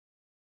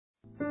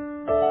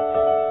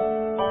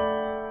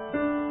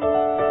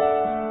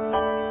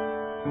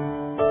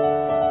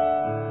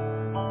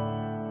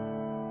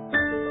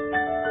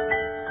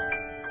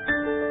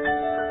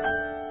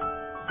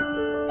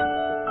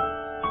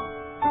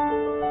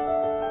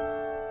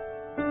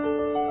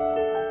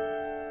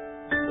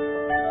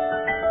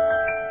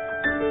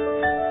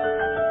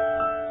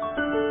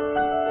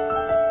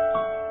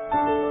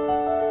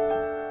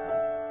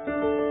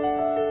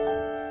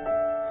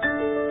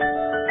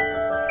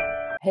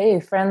Hey,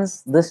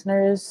 friends,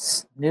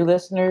 listeners, new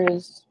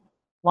listeners,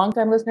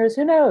 longtime listeners,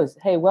 who knows?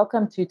 Hey,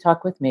 welcome to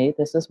Talk with Me.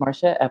 This is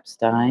Marcia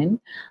Epstein.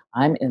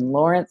 I'm in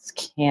Lawrence,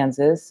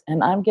 Kansas,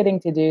 and I'm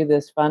getting to do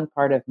this fun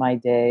part of my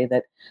day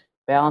that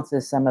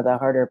balances some of the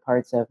harder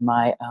parts of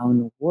my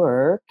own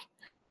work,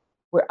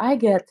 where I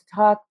get to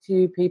talk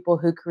to people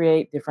who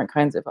create different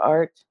kinds of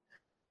art,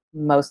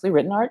 mostly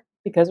written art,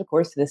 because of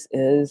course this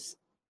is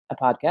a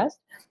podcast.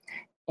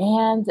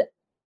 And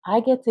I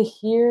get to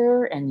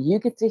hear, and you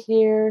get to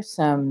hear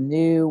some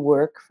new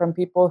work from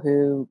people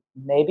who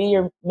maybe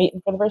you're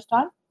meeting for the first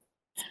time.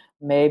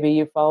 Maybe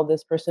you followed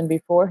this person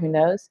before, who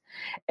knows?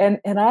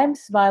 And I'm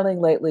smiling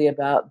lately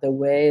about the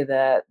way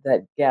that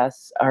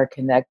guests are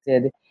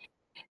connected.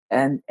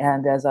 And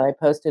as I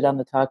posted on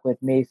the Talk with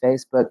Me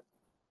Facebook,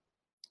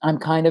 I'm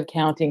kind of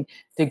counting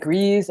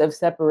degrees of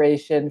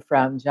separation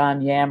from John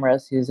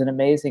Yamrus, who's an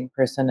amazing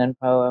person and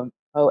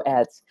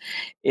poet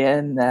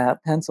in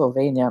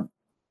Pennsylvania.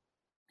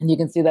 And you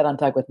can see that on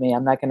Talk with Me.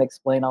 I'm not going to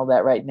explain all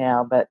that right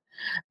now, but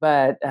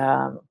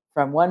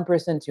from one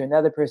person to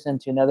another person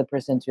to another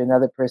person to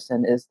another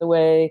person is the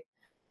way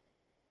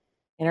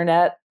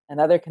internet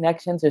and other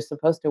connections are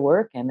supposed to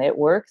work, and it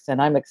works.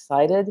 And I'm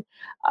excited.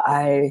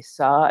 I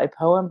saw a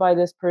poem by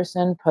this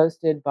person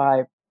posted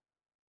by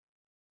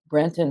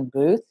Brenton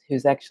Booth,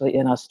 who's actually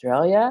in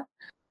Australia,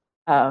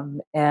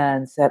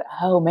 and said,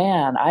 "Oh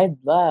man, I'd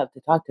love to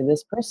talk to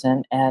this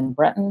person." And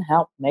Brenton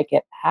helped make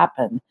it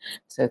happen.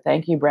 So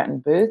thank you, Brenton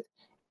Booth.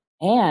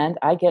 And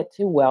I get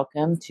to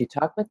welcome to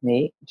talk with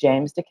me,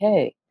 James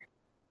Decay.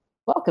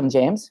 Welcome,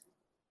 James.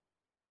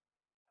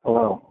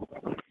 Hello.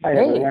 Hi,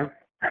 Hey. everyone.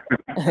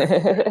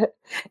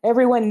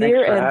 Everyone Thanks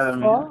near for and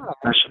having me. far.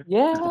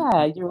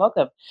 Yeah, you're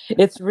welcome.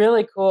 It's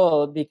really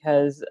cool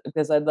because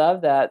I love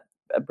that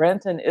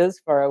Brenton is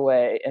far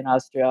away in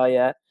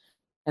Australia,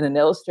 and an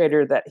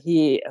illustrator that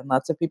he and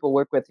lots of people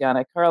work with,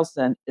 Jana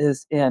Carlson,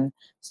 is in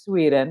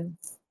Sweden.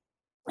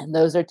 And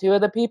those are two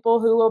of the people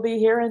who will be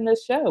here in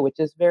this show, which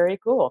is very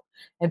cool.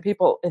 And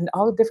people in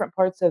all different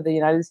parts of the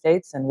United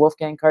States, and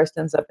Wolfgang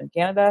Karstens up in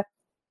Canada,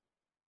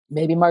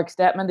 maybe Mark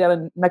Statman down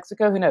in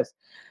Mexico, who knows?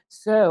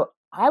 So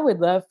I would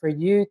love for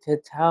you to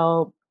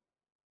tell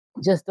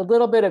just a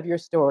little bit of your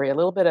story, a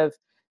little bit of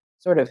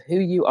sort of who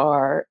you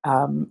are,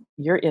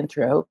 your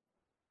intro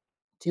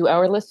to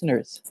our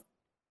listeners.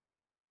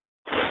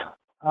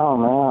 Oh,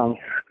 man.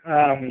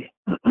 I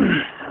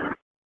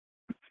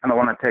don't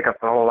want to take up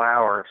the whole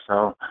hour,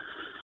 so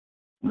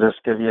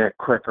just give you a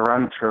quick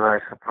run through,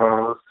 I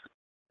suppose.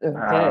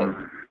 Okay.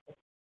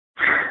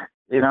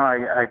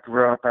 I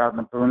grew up out in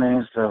the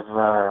boonies of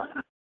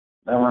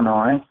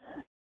Illinois,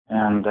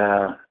 and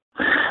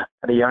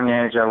at a young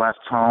age, I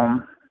left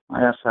home.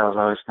 I guess I was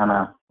always kind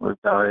of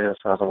rebellious.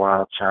 I was a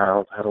wild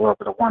child, had a little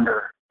bit of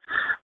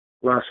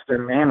wanderlust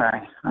in me, and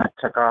I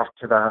took off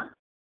to the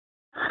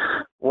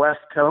West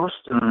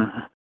Coast,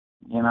 and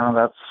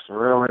that's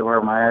really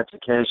where my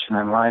education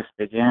in life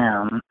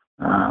began.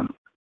 I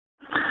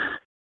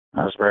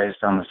was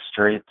raised on the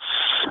streets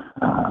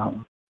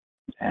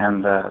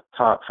and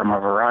taught from a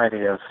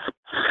variety of,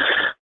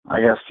 I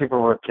guess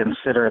people would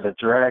consider the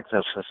dregs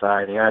of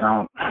society.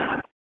 I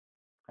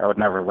would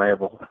never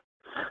label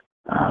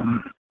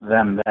them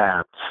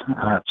that,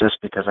 just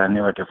because I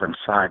knew a different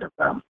side of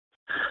them.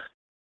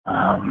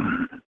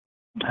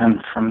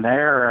 And from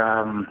there,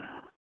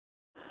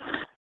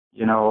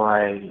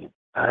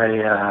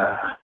 I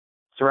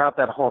throughout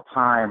that whole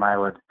time,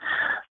 I'd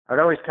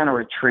always kind of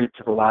retreat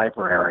to the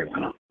library,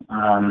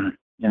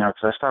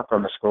 because I stopped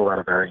going to school at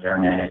a very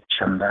young age,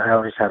 and I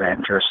always had an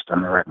interest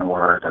in the written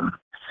word, and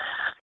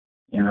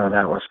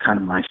that was kind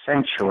of my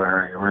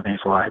sanctuary, were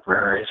these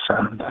libraries.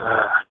 And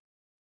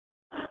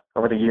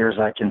over the years,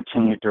 I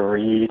continued to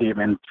read,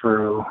 even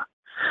through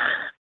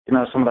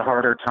some of the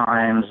harder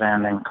times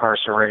and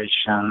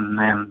incarceration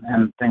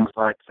and things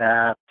like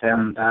that.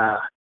 And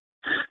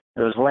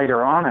it was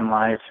later on in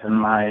life, in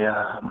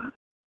my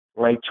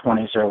late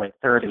 20s, early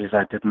 30s,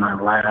 I did my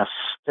last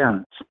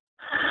stint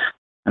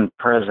in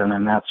prison,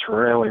 and that's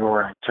really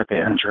where I took an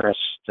interest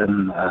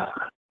in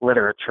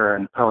literature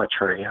and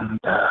poetry, and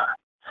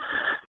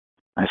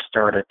I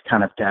started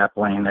kind of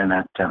dabbling in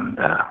it and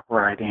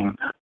writing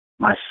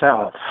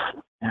myself.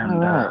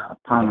 And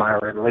upon my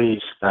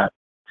release, that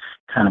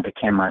kind of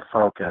became my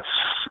focus.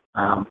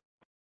 Of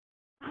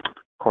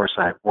course,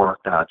 I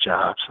worked odd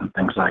jobs and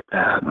things like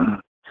that,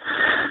 and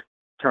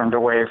turned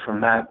away from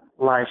that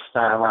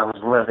lifestyle I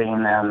was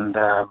living, and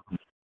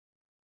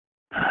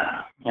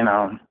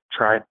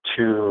tried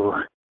to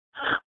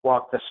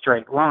walk the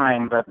straight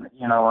line. But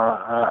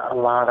a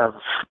lot of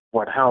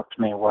what helped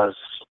me was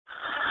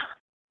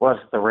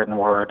the written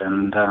word,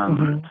 and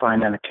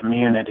finding a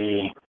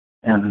community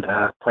and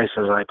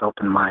places like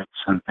open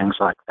mics and things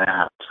like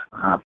that.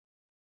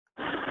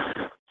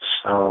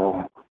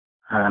 So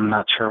I'm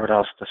not sure what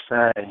else to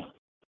say.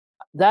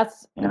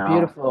 That's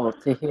beautiful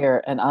to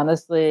hear. And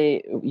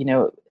honestly,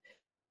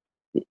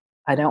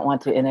 I don't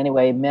want to in any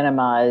way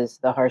minimize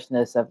the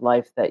harshness of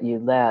life that you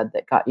led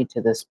that got you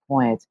to this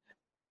point.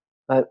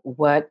 But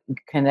what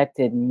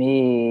connected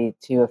me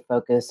to a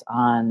focus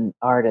on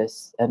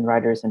artists and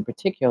writers in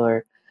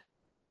particular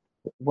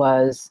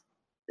was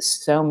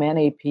so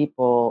many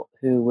people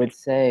who would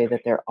say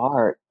that their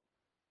art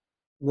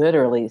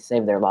literally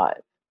saved their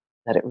life,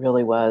 that it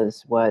really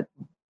was what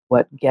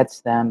gets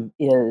them,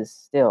 is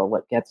still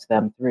what gets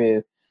them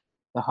through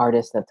the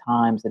hardest of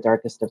times, the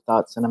darkest of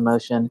thoughts and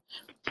emotion.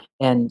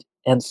 And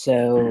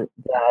so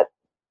that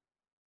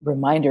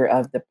reminder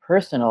of the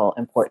personal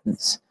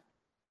importance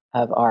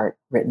of art,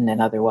 written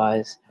and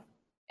otherwise,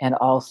 and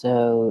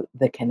also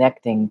the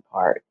connecting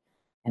part.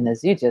 And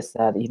as you just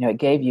said, it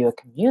gave you a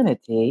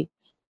community.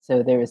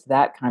 So there's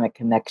that kind of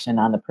connection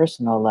on the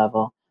personal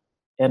level.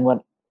 And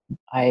what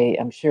I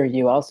am sure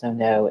you also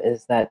know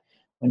is that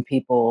when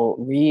people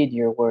read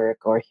your work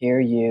or hear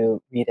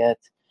you read it,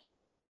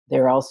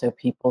 there are also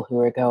people who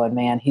are going,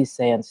 man, he's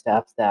saying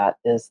stuff that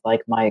is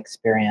like my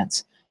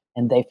experience.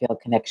 And they feel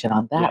connection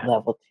on that Yeah,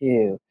 level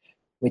too,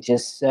 which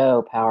is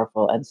so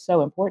powerful and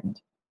so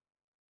important.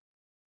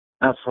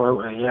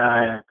 absolutely. Yeah,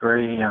 I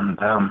agree. And,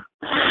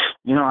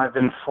 I've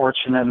been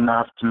fortunate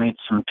enough to meet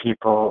some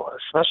people,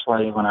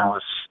 especially when I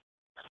was,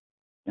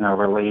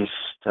 released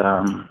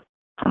from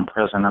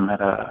prison. I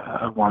met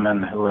a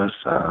woman who was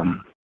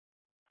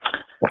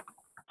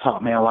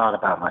taught me a lot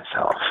about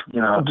myself,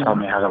 taught Hmm.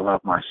 me how to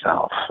love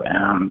myself,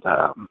 and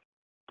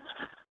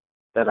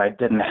that I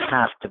didn't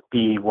have to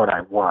be what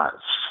I was.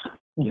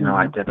 I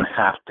Hmm. didn't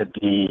have to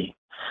be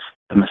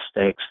the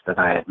mistakes that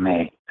I had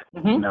made.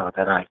 Hmm.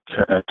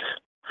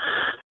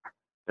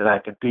 That I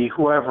could be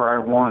whoever I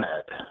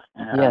wanted,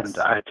 and Yes,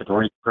 I could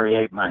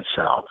recreate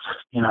myself.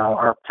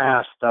 Our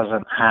past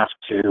doesn't have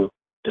to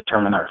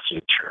determine our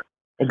future.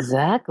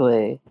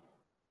 exactly.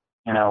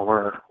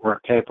 We're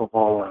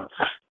capable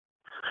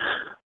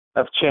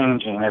of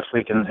changing if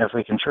we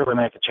can truly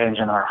make a change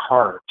in our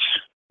hearts.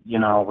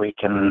 We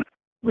can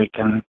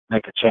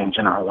make a change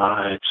in our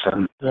lives,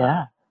 and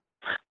Yeah.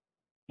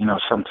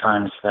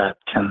 sometimes that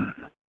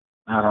can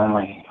not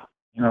only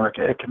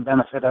it can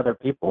benefit other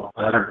people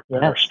that are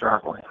Yes.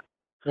 struggling.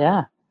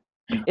 Yeah.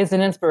 You know, It's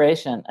an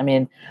inspiration. I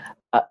mean,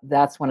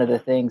 that's one of the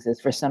things is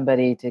for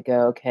somebody to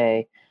go,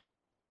 okay,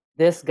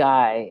 this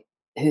guy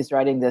who's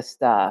writing this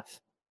stuff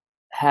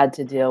had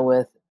to deal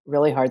with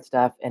really hard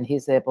stuff, and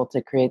he's able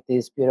to create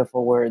these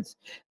beautiful words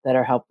that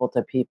are helpful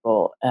to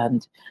people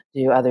and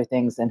do other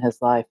things in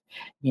his life,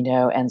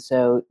 and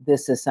so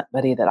this is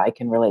somebody that I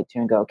can relate to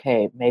and go,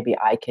 okay, maybe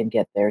I can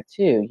get there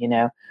too,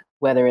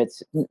 whether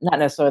it's not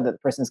necessarily that the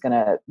person's going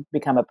to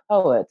become a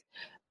poet,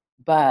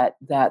 but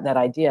that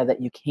idea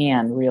that you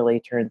can really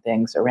turn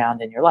things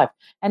around in your life.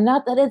 And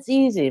not that it's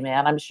easy,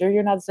 man. I'm sure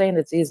you're not saying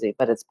it's easy,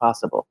 but it's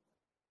possible.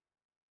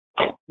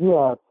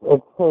 Yeah,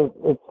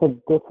 it's a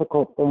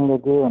difficult thing to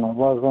do, and it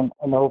wasn't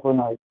an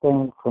overnight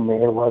thing for me.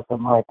 It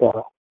wasn't like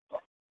a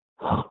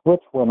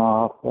switch went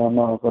off, and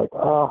I was like,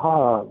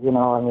 aha,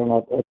 I mean,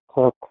 it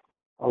took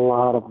a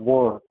lot of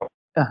work,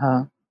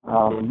 Uh-huh.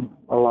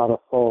 a lot of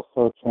soul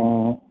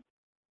searching,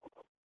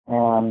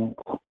 and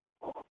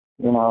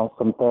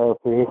some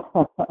therapy,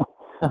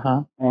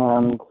 Uh-huh.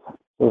 and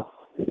just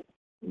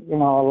a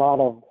lot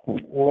of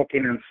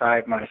looking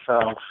inside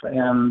myself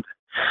and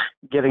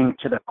getting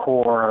to the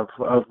core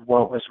of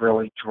what was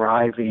really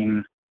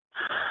driving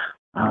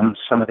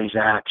some of these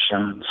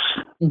actions,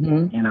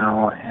 Mhm.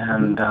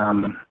 Mhm.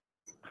 and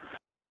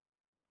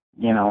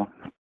you know,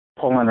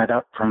 pulling it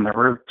up from the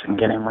roots and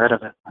getting rid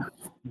of it.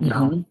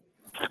 Mhm.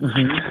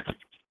 Mhm.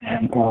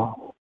 And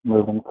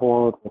moving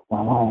forward with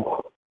my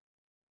life.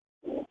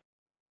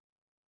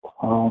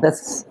 So,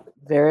 That's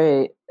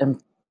very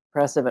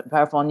impressive and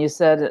powerful. And you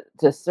said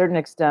to a certain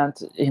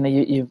extent,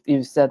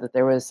 you've said that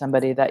there was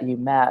somebody that you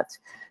met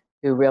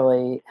who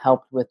really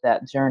helped with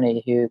that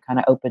journey, who kind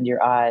of opened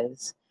your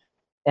eyes.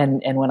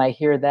 And when I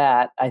hear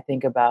that, I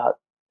think about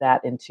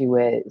that in two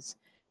ways.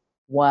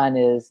 One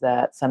is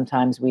that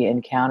sometimes we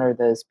encounter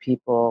those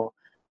people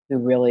who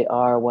really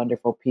are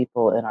wonderful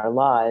people in our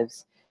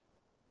lives.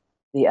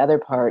 The other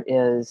part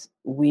is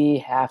we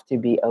have to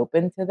be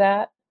open to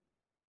that.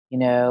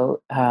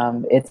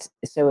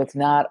 It's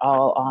not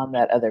all on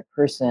that other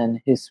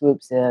person who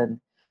swoops in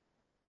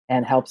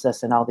and helps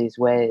us in all these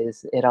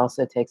ways. It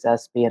also takes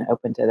us being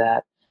open to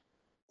that,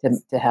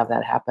 to have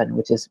that happen,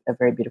 which is a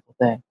very beautiful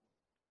thing.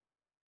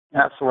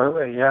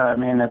 absolutely, yeah. I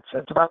mean,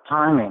 it's about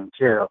timing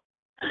too.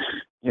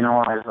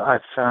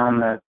 I've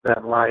found that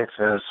life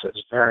is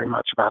very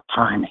much about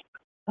timing.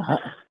 Uh-huh.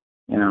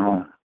 You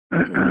know,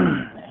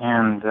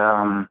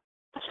 and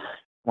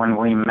when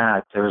we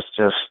met, it was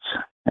just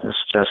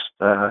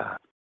the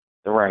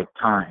right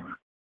time.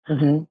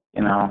 Hmm.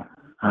 You know,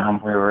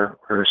 we were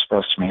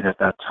supposed to meet at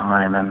that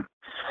time, and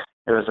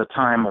it was a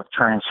time of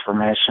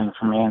transformation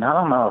for me. And I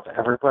don't know if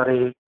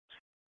everybody,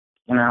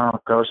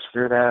 goes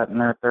through that in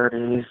their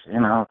 30s.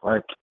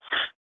 Like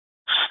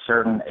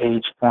certain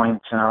age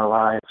points in our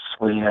lives,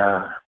 we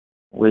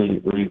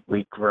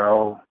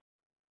grow,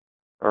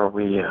 or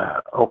we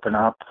open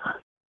up,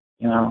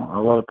 a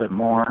little bit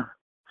more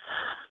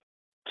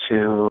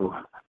to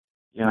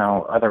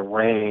other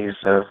ways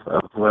of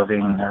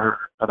living or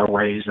other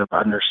ways of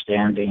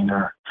understanding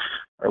or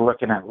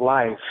looking at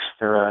life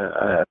through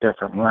a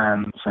different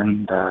lens.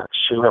 And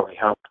she really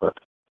helped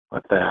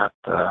with that.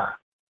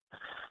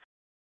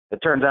 It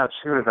turns out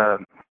she was a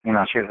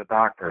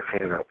doctor.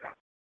 She was a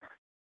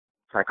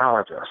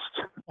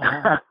psychologist.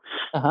 Uh-huh.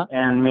 Uh-huh.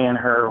 And me and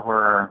her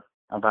were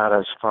about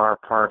as far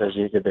apart as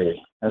you could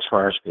be as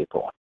far as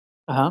people.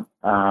 Uh-huh.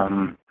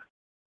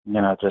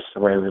 Just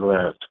the way we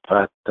lived.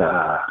 But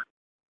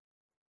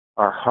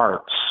our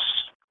hearts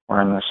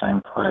were in the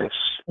same place.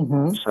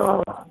 Mm-hmm.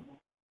 So,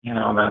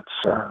 that's,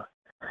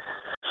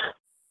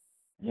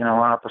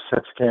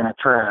 opposites can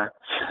attract.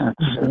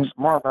 It's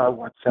more about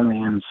what's in the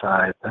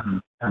inside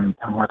than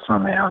what's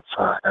on the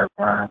outside, I've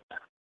learned.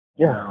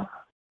 Yeah.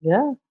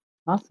 Yeah.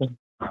 Awesome.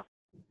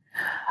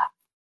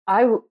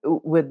 I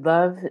would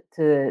love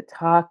to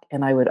talk,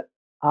 and I would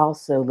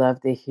also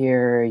love to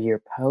hear your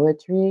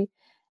poetry.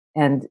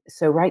 And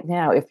so right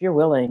now, if you're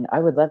willing, I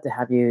would love to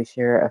have you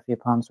share a few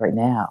poems right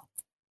now.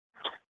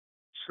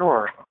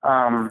 Sure.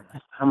 How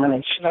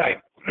many should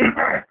I?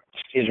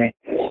 Excuse me.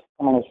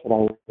 How many should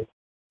I?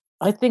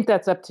 I think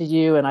that's up to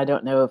you, and I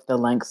don't know if the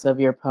lengths of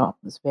your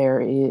poems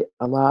vary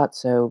a lot,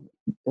 so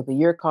it'll be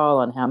your call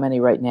on how many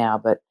right now,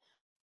 but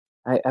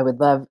I would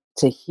love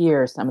to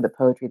hear some of the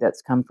poetry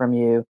that's come from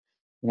you,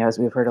 as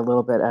we've heard a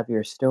little bit of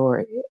your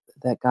story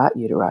that got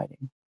you to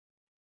writing.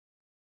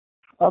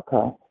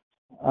 Okay.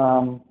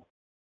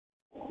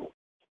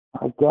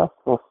 I guess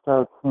we'll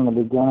start from the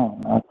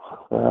beginning. That's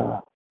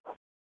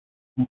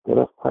as good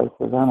a place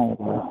as any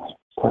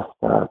to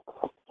start.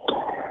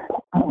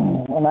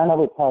 And I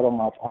never title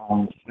my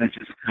poems. I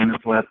just kind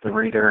of let the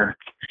reader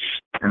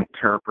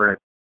interpret,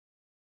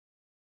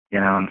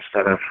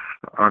 instead of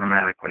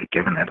automatically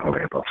giving it a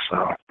label.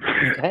 So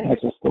Okay. I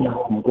just go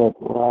ahead and get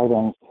right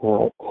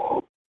into it.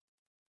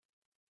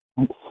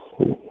 Let's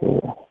see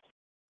here.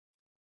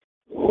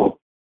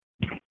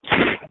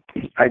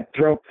 I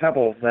throw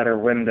pebbles at her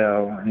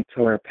window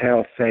until her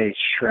pale face,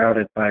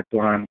 shrouded by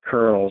blonde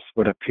curls,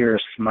 would appear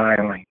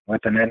smiling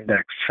with an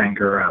index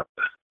finger up,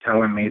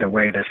 telling me to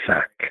wait a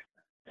sec.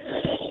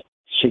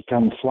 She'd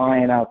come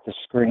flying out the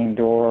screen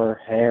door,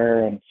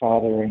 hair and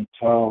father in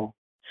tow,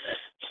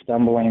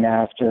 stumbling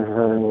after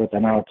her with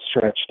an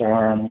outstretched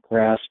arm,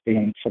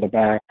 grasping for the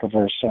back of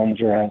her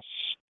sundress.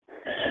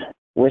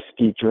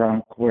 Whiskey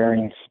drunk,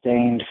 wearing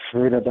stained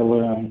Fruit of the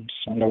Looms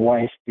and a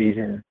wife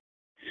beater,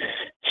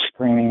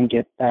 screaming,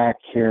 "Get back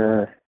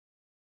here,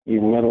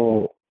 you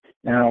little..."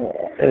 Now,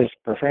 is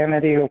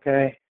profanity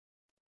okay?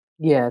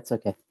 Yeah, it's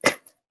okay.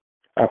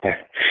 Okay.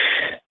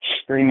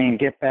 Screaming,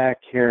 "Get back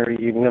here,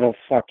 you little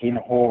fucking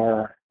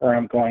whore, or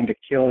I'm going to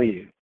kill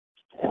you."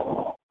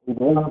 We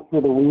go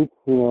through the wheat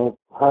field,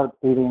 heart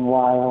beating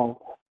wild,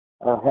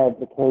 our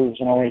heads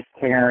occasionally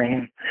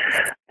clearing,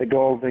 the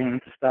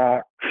golden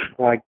stalks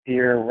like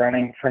deer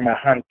running from a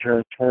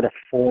hunter toward a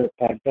fort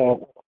I built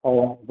with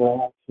fallen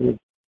branches.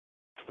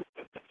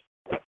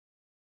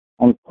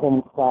 And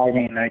tin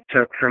siding I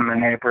took from the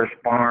neighbor's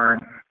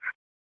barn.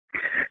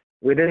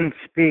 We didn't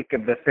speak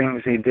of the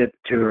things he did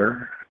to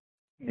her.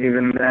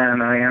 Even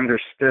then, I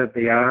understood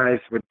the eyes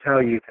would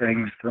tell you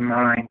things the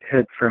mind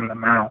hid from the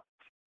mouth.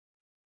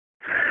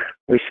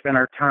 We spent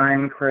our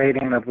time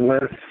creating a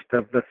list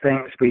of the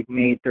things we'd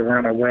need to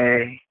run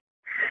away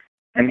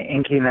and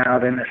inking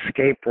out an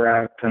escape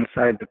route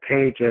inside the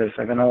pages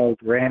of an old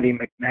Randy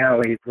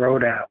McNally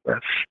road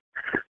atlas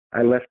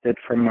I lifted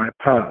from my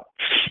pops.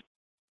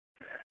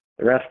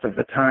 The rest of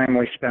the time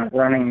we spent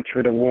running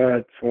through the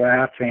woods,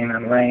 laughing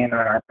and laying on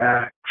our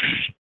backs,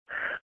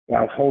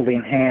 while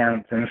holding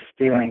hands and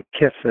stealing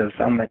kisses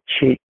on the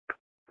cheek,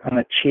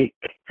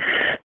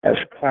 as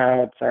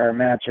clouds our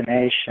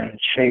imagination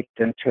shaped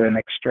into an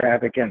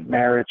extravagant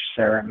marriage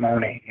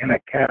ceremony in a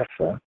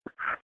castle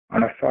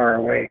on a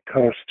faraway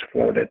coast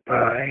floated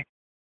by.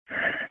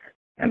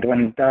 And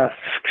when dusk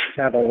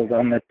settled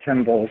on the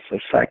timbals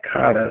of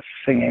cicadas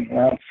singing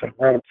lonesome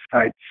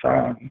roadside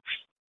songs,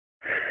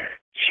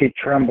 she'd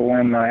tremble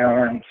in my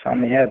arms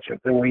on the edge of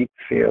the wheat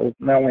field,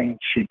 knowing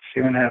she'd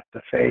soon have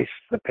to face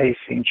the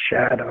pacing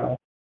shadow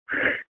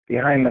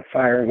behind the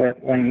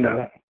firelit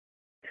window.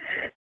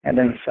 And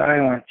in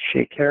silence,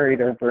 she carried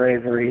her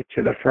bravery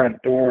to the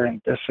front door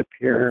and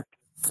disappeared.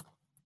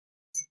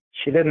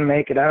 She didn't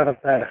make it out of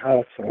that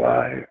house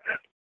alive.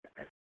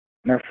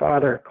 And her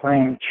father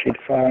claimed she'd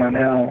fallen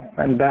ill,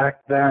 and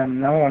back then,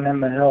 no one in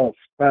the hills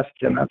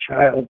questioned a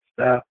child's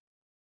death.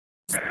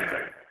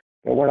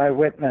 But what I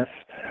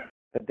witnessed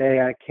the day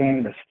I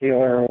came to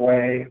steal her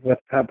away with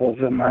pebbles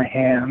in my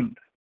hand,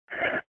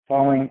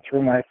 falling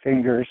through my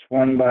fingers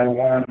one by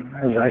one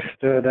as I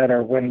stood at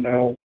her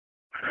window,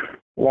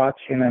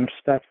 watching them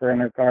stuff her in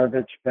her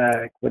garbage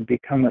bag, would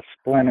become a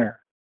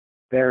splinter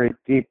buried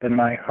deep in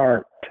my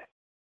heart.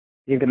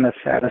 Even the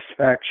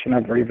satisfaction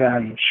of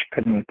revenge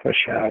couldn't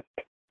push out.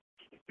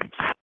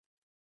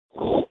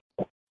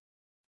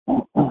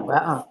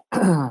 Wow.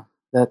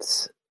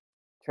 That's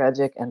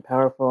tragic and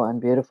powerful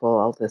and beautiful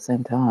all at the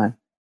same time.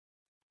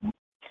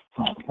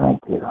 Thank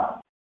you.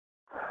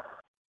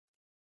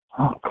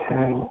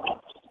 Okay.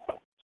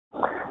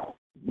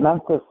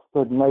 Memphis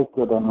stood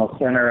naked in the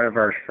center of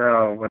our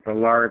cell with a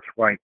large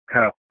white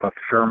cup of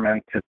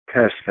fermented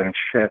piss and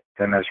shit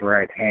in his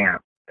right hand.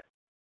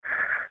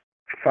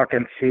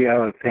 Fucking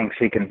CO thinks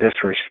he can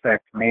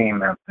disrespect me,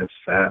 Memphis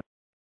said.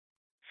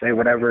 Say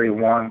whatever he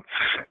wants.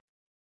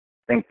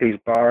 Think these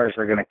bars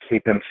are gonna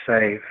keep him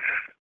safe.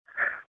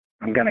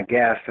 I'm gonna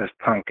gas his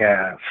punk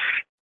ass.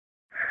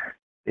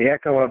 The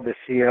echo of the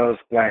CO's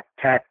black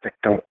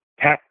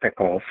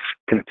tacticals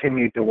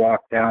continued to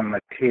walk down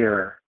the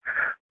tier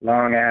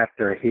long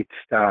after he'd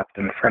stopped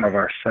in front of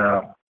our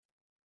cell.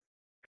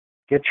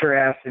 Get your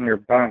ass in your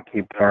bunk,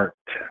 he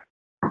barked.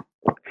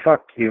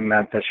 Fuck you,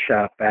 Memphis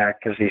shot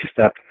back as he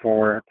stepped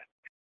forward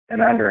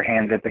and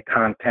underhanded the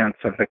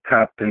contents of the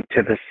cup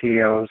into the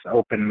CO's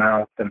open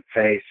mouth and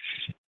face.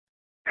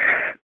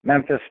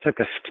 Memphis took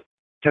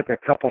a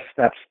couple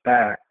steps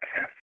back.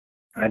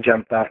 I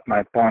jumped off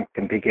my bunk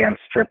and began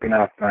stripping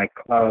off my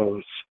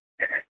clothes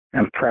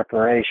in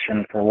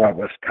preparation for what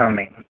was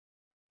coming.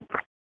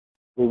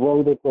 We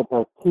waited with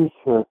our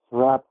t-shirts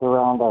wrapped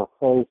around our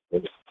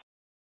faces.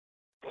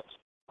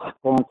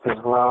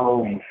 Stances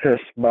low and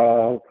fist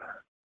balled.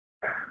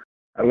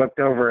 I looked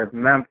over at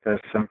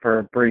Memphis, and for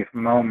a brief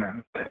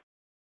moment,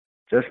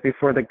 just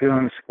before the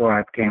goon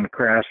squad came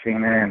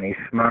crashing in, he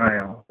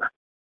smiled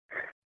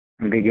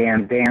and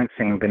began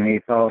dancing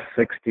beneath all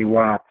 60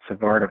 watts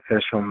of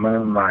artificial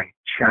moonlight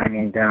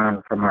shining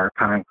down from our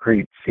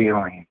concrete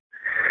ceiling,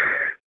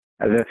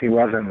 as if he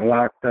wasn't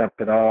locked up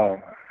at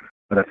all,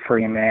 but a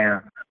free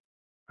man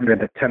under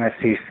the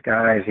Tennessee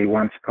skies he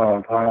once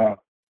called home,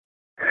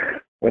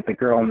 with a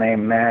girl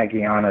named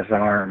Maggie on his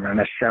arm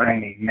and a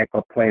shiny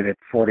nickel-plated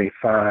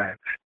 .45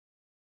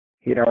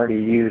 he'd already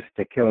used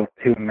to kill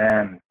 2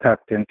 men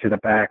tucked into the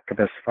back of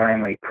his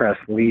finely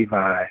pressed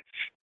Levi's,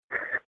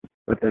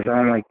 with his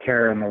only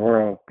care in the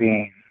world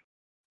being,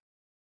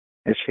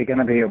 is she going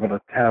to be able to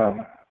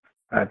tell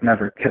I've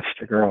never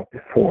kissed a girl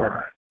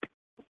before?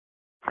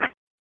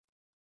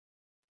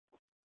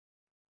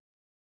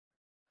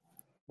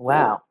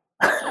 Wow.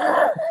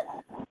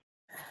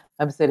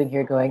 I'm sitting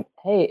here going,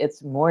 hey,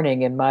 it's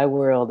morning in my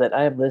world, and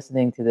I am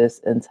listening to this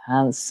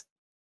intense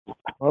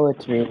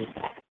poetry,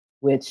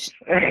 which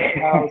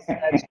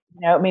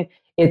I mean,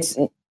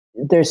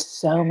 there's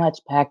so much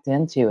packed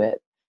into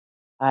it.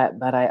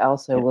 But I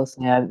also will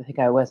say, I think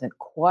I wasn't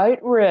quite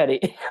ready.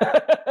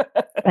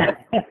 I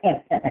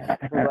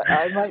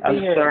might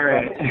be I'm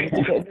sorry.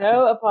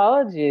 No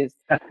apologies.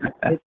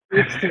 It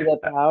speaks to the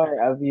power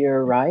of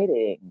your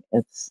writing.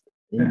 It's,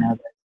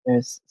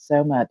 there's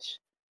so much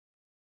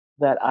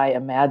that I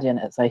imagine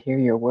as I hear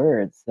your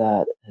words,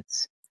 that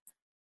it's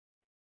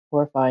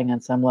horrifying on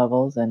some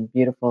levels and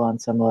beautiful on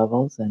some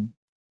levels, and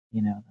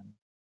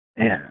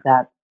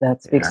that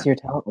speaks to your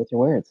talent with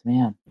your words,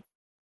 man.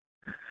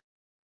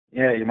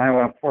 Yeah, you might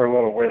want to pour a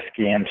little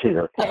whiskey into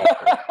your coffee.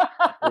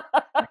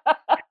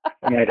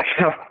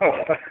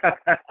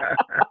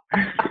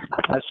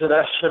 I should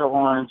have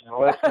warned you,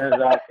 listeners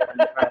out there.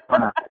 You might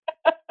want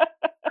to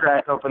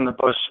crack open the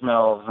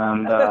Bushmills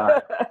and.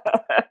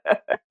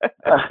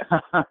 I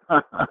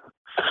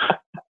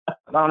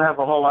don't have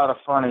a whole lot of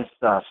funny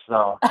stuff,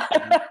 so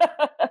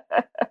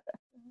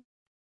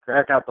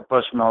crack out the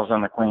Bushmills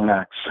and the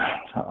Kleenex.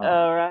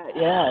 All right,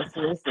 yeah,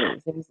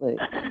 seriously.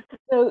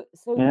 So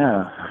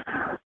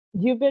yeah,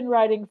 you've been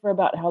writing for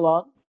about how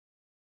long?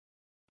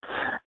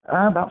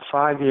 About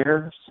 5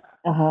 years.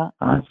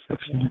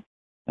 6 years.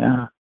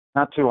 Yeah,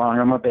 not too long.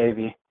 I'm a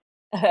baby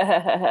in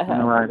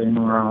the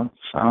writing world.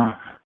 So.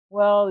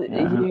 Well,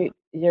 yeah.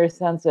 Your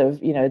sense of,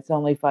 it's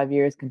only 5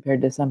 years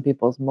compared to some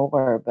people's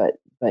more, but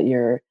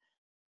your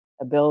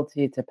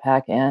ability to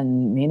pack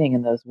in meaning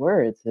in those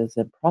words is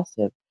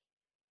impressive.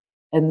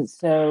 And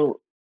so,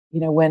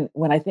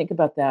 when I think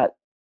about that,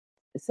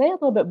 say a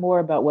little bit more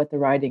about what the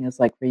writing is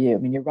like for you. I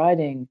mean, you're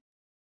writing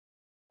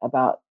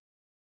about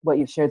what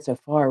you've shared so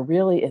far,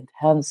 really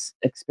intense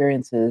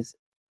experiences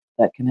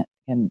that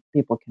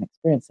people can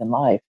experience in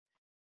life,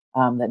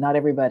 that not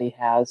everybody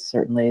has,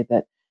 certainly,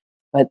 but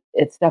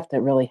it's stuff that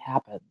really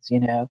happens,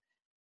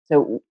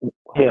 So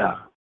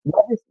yeah,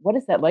 what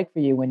is that like for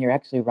you when you're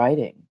actually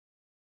writing?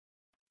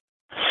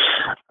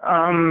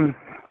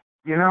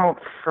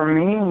 For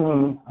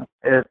me,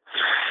 it's,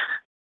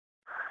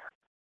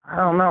 I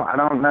don't know. I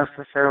don't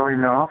necessarily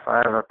know if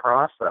I have a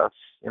process.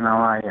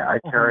 I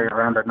carry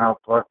around a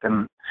notebook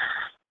and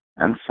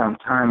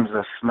sometimes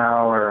a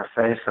smell or a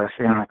face I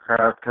see in the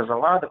crowd, because a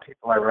lot of the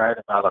people I write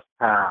about have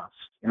passed.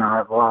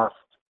 I've lost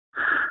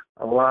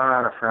a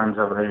lot of friends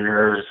over the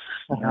years.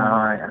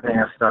 I think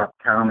I stopped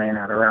counting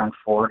at around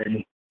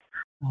 40.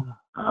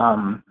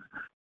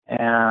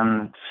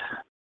 And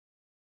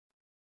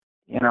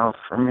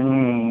for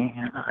me,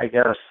 I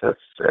guess it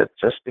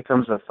just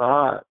becomes a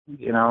thought,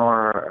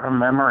 or a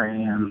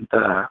memory, and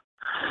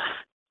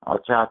I'll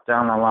jot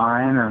down a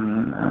line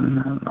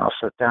and I'll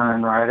sit down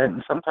and write it.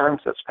 And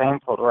sometimes it's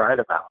painful to write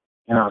about.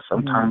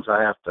 Sometimes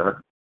I have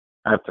to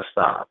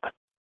stop,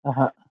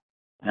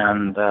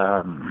 and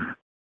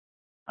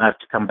I have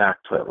to come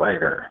back to it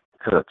later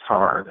because it's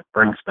hard. It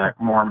brings back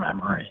more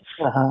memories.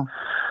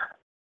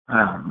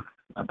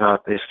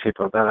 about these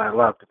people that I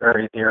loved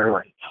very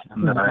dearly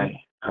and that Mm-hmm.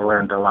 I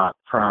learned a lot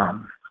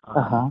from.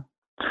 Uh-huh.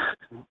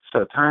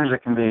 So at times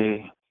it can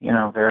be,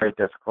 very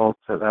difficult.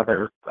 At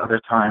other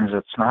times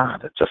it's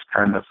not. It just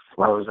kind of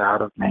flows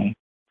out of me.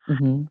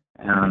 Mm-hmm.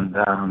 And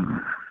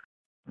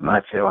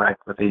I feel like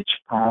with each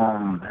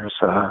poem, there's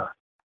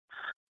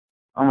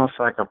almost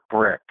like a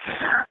brick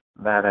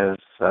that is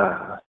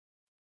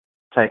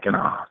taken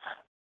off.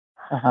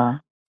 Uh-huh.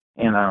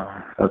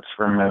 That's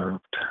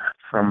removed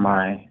from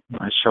my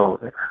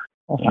shoulder.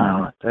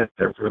 Uh-huh. It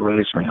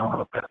relieves me a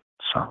little bit.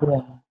 So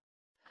Yeah.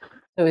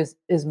 So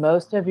is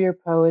most of your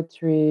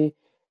poetry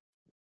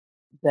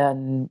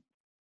then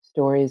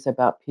stories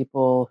about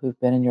people who've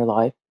been in your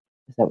life?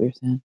 Is that what you're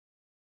saying?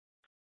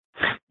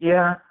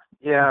 yeah,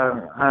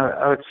 yeah,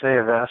 I would say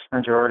a vast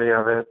majority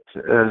of it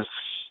is,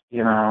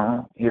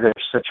 either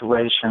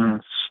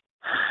situations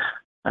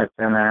I've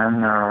been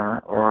in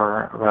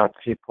or about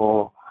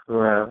people who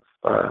have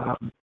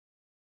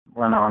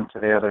went on to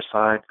the other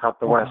side, caught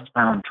the Uh-huh.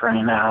 westbound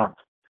train out,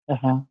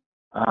 Uh-huh.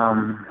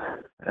 um,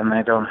 and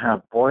they don't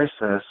have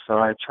voices. So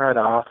I try to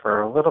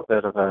offer a little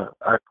bit of a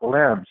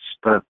glimpse,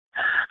 but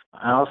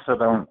I also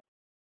don't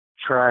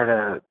try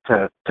to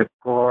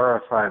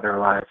glorify their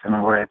life in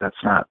a way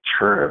that's not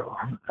true.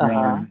 I Uh-huh.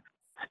 mean,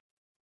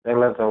 they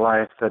live the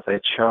life that they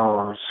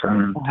chose,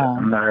 Uh-huh.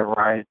 and I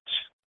write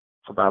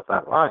about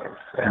that life.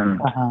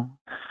 And Uh-huh.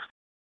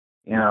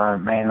 it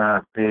may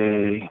not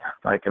be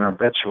like an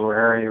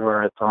obituary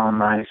where it's all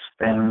nice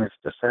things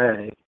to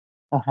say,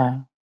 Uh-huh.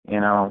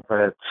 but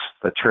it's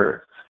the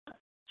truth.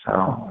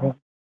 Uh-huh. So,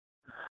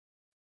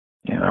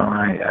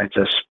 I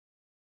just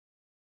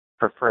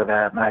prefer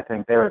that, and I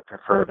think they would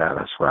prefer that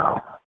as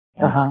well.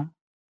 Uh-huh.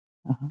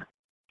 Uh-huh.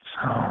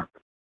 So,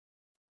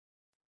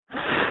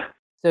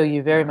 So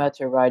you very yeah.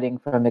 much are writing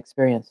from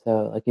experience,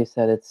 though. Like you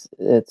said, it's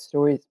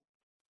stories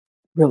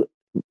really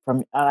from,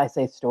 and I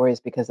say stories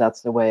because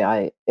that's the way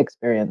I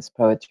experience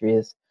poetry.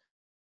 Is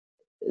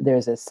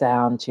there's a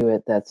sound to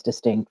it that's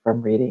distinct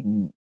from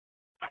reading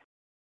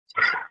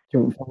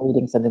from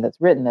reading something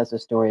that's written as a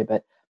story,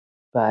 but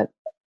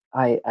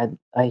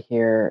I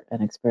hear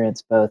and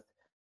experience both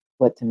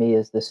what to me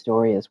is the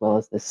story as well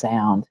as the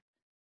sound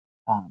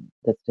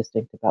that's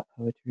distinct about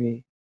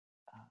poetry.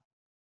 Uh,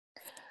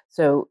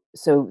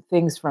 so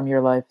things from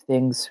your life,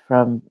 things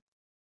from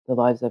the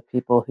lives of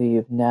people who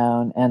you've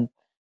known, and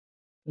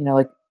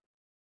like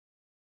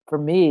for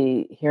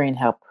me, hearing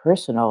how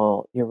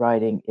personal your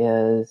writing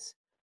is,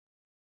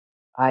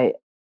 I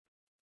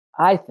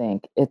I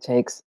think it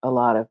takes a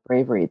lot of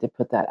bravery to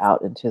put that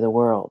out into the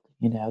world.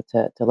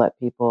 To let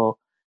people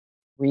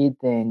read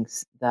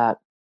things that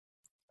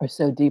are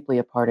so deeply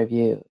a part of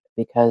you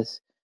because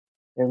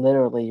they're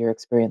literally your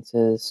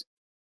experiences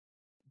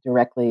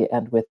directly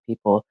and with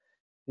people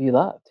who you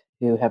loved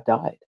who have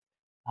died.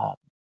 Um,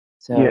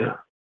 so, Yeah.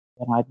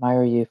 I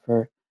admire you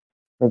for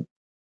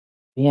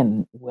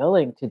being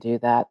willing to do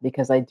that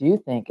because I do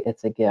think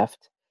it's a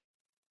gift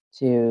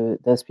to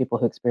those people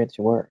who experience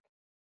your work.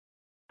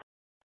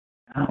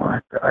 Oh,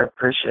 I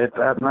appreciate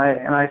that, and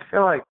I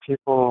feel like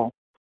people,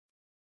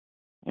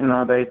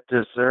 they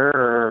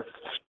deserve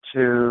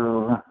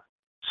to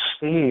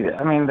see.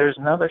 I mean, there's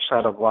another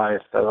side of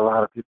life that a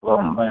lot of people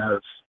don't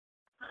live.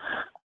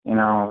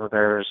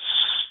 There's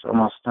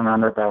almost an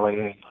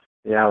underbelly,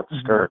 the Mhm.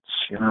 outskirts.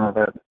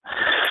 That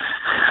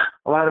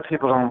a lot of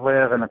people don't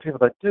live, and the people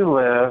that do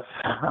live,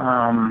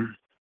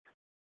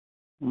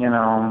 you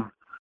know,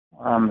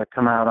 that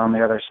come out on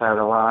the other side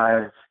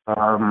alive,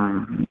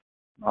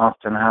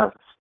 often have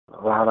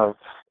a lot of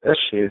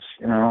issues.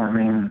 I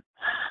mean,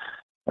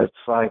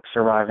 it's like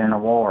surviving a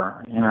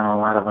war. A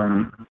lot of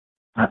them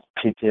have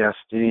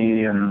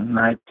PTSD and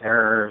night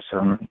terrors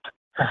and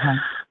Uh-huh.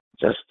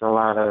 just a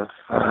lot of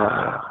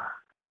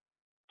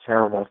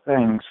terrible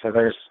things. So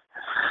there's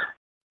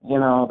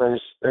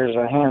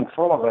a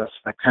handful of us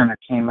that kind of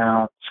came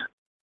out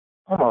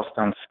almost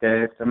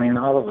unscathed. I mean,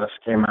 all of us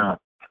came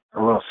out a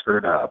little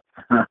screwed up.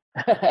 I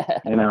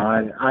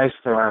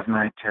still have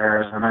night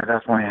terrors, and I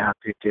definitely have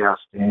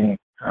PTSD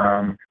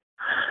from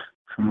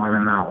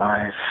living that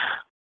life.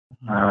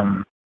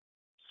 Um,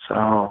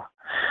 so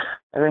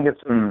I think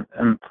it's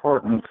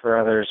important for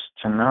others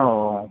to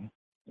know,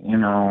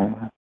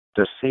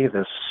 to see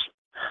this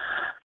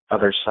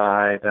other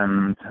side,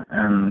 and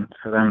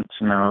for them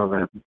to know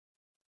that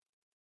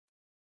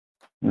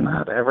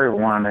not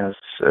everyone is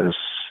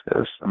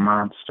a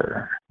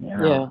monster,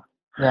 Yeah,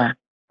 yeah,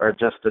 or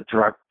just a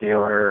drug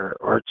dealer,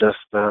 or just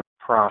a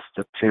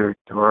prostitute,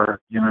 or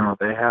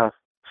they have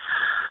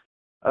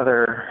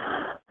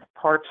other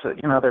parts that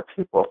they're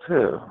people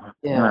too.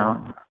 You yeah,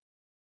 know,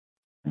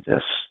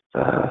 just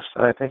so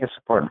I think it's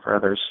important for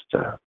others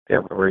to be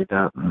able to read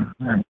that and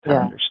to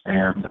yeah,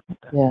 understand and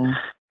to yeah,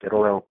 get a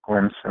little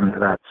glimpse into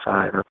that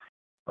side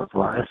of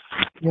life.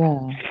 yeah.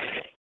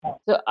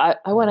 So I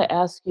want to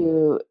ask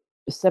you,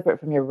 separate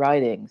from your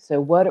writing. So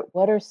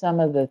what are some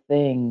of the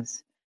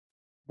things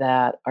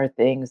that are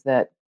things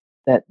that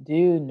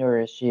do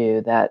nourish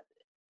you? That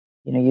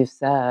you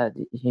said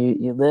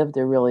you lived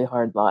a really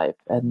hard life,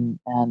 and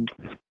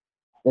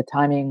the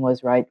timing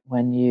was right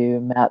when you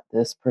met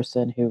this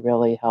person who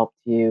really helped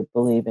you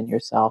believe in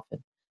yourself,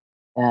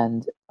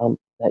 and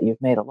that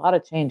you've made a lot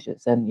of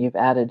changes and you've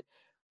added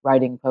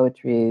writing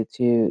poetry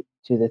to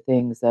the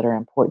things that are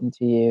important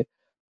to you.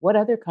 What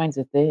other kinds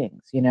of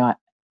things?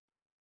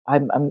 I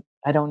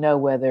don't know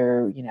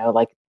whether,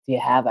 like, do you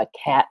have a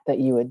cat that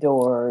you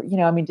adore?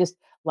 I mean, just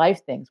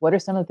life things. What are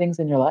some of the things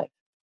in your life?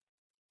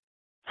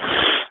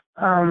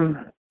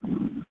 Um,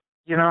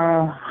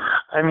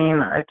 I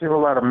mean, I do a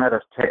lot of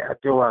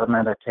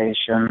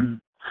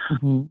meditation,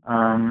 Hmm.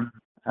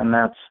 and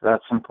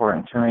that's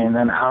important to me. And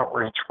then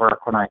outreach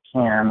work when I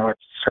can, which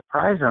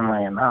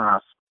surprisingly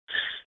enough,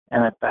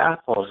 and it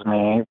baffles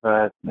me,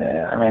 but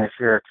I mean, if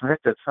you're a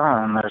convicted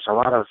felon, there's a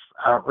lot of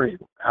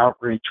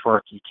outreach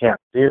work you can't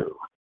do,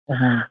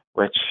 Uh-huh.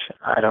 which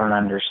I don't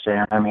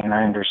understand. I mean,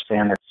 I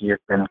understand if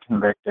you've been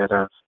convicted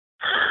of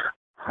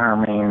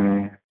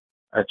harming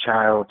a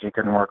child, you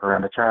can work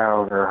around a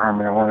child, or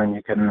harming a woman,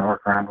 you can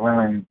work around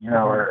women,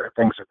 or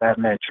things of that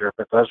nature.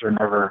 But those were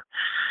never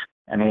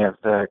any of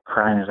the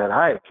crimes that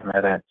I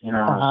committed,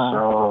 Uh-huh.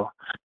 So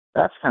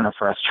that's kind of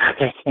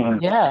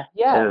frustrating. Yeah,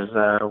 yeah. Is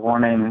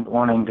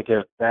wanting to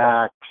give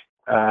back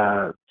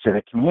to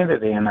the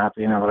community and not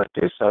being able to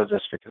do so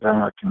just because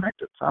I'm a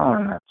convicted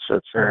felon.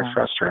 It's very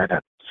Uh-huh.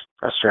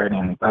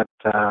 frustrating. But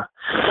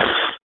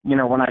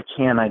when I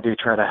can, I do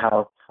try to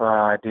help.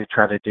 I do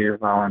try to do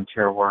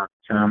volunteer work.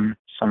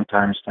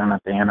 Sometimes down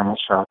at the animal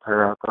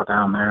shelter, I'll go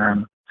down there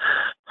and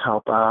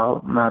help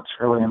out, and that's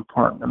really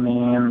important to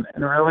me. And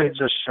really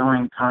just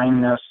showing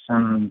kindness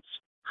and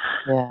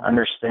Yeah.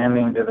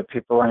 understanding to the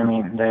people I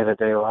meet in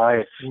day-to-day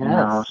life,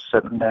 Yes.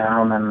 sitting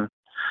down and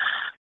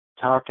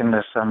talking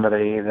to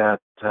somebody that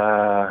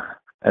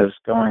is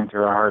going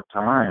through a hard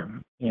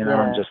time, and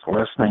Yeah. just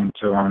listening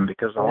to them,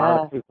 because a lot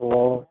of Yeah.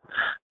 people,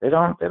 they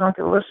don't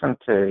get listened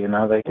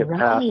to, they get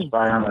passed Right.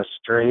 by on the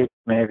street,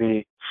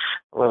 maybe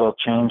a little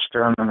change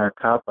thrown in their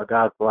cup, a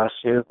God bless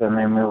you, then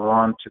they move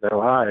on to their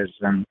lives,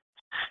 and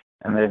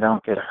they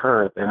don't get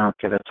hurt. They don't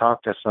get to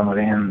talk to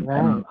somebody. And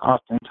Right.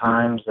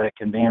 oftentimes they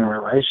can be in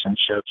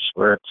relationships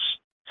where it's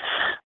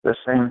the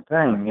same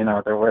thing.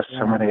 They're with Yeah.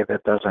 somebody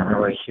that doesn't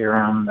really hear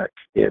them, that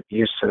could be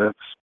abusive.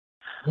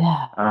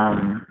 Yeah.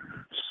 Um,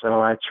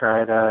 so I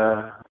try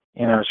to,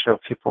 show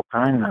people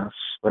kindness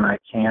when I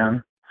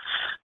can,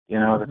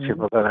 the Hmm.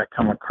 people that I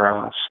come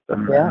across,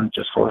 Yeah. and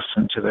just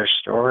listen to their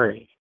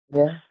story,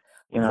 Yeah.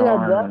 See,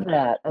 I love and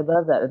that. I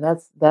love that. And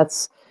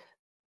that's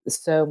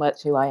so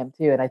much who I am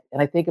too.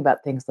 And I think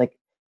about things like,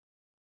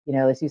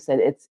 as you said,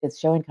 it's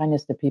showing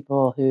kindness to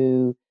people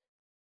who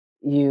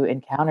you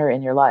encounter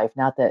in your life.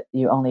 Not that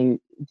you only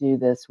do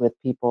this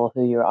with people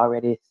who you're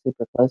already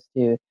super close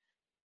to.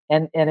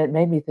 And it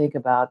made me think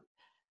about,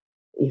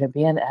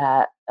 being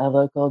at a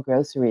local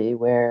grocery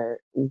where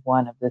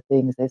one of the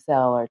things they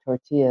sell are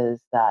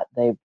tortillas that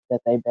they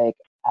bake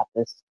at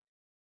this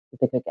that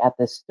they cook at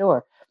this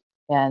store.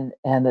 And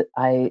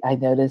I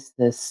noticed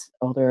this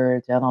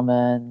older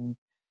gentleman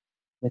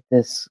with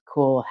this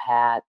cool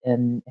hat,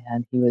 and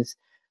he was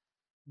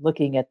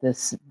looking at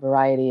this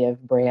variety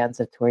of brands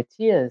of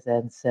tortillas,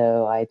 and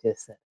so I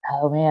just said,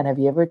 "Oh man, have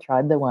you ever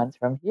tried the ones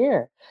from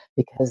here?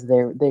 Because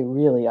they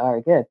really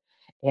are good."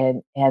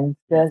 And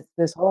yeah,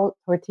 this whole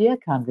tortilla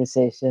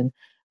conversation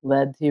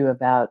led to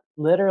about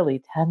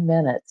literally 10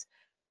 minutes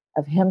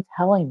of him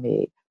telling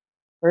me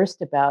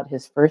first about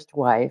his first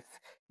wife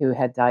who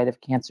had died of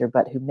cancer,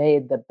 but who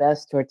made the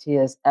best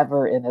tortillas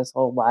ever in his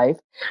whole life,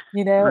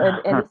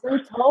 and so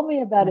he told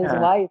me about his yeah,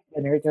 wife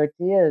and her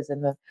tortillas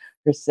and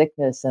her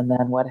sickness and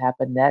then what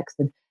happened next.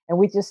 And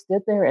we just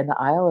stood there in the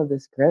aisle of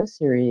this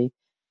grocery,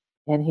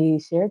 and he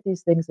shared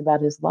these things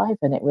about his life,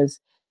 and it was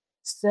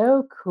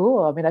so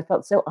cool. I mean, I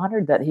felt so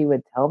honored that he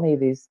would tell me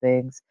these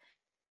things.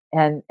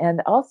 And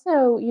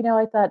also,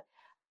 I thought,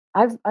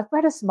 I've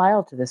brought a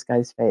smile to this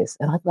guy's face,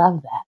 and I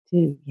love that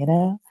too.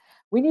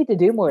 We need to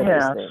do more of those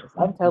yeah. things.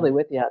 I'm totally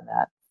with you on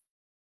that.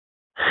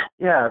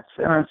 Yeah,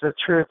 it's the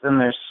truth, and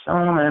there's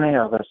so many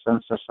of us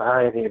in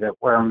society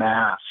that wear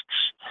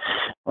masks.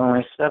 When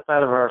we step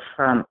out of our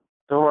front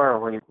door,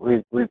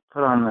 we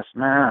put on this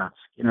mask,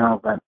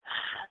 but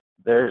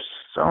there's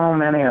so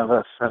many of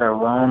us that are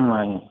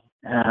lonely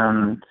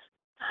and,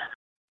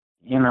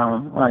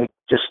 like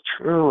just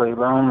truly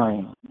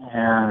lonely,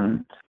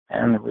 and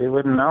we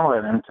wouldn't know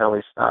it until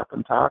we stop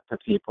and talk to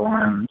people.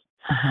 And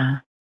Uh-huh.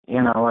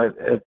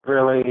 it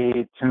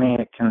really, to me,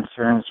 it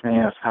concerns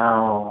me of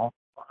how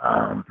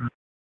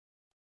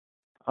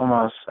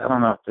almost, I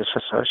don't know if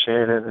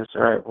disassociated is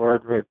the right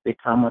word, we've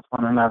become with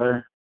one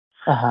another,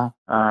 Uh-huh.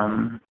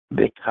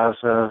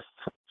 because of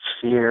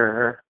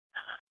fear,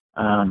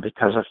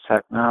 because of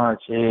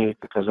technology,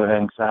 because of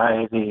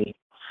anxiety,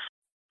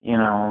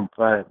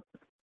 but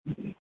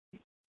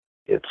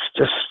it's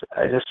just,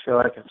 I just feel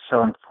like it's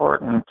so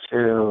important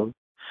to,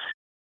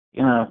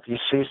 if you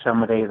see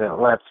somebody that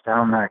lets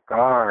down that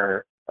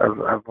guard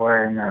of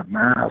wearing that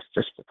mask,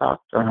 just to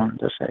talk to them,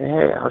 to say,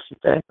 hey, how's your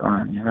day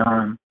going,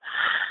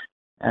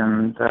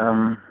 and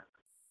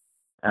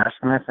ask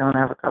them if they want to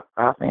have a cup of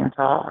coffee and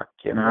talk,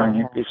 and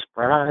you'd be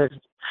surprised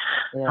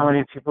how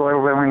many people are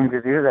willing to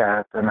do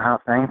that and how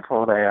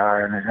thankful they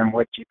are and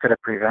what you could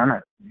have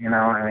prevented. You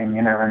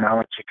never know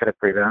what you could have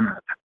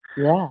prevented.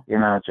 Yeah.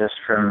 Just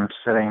from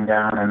sitting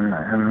down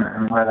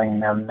and letting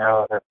them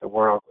know that the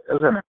world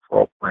isn't a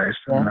cruel place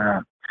and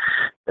that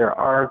there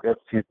are good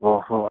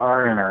people who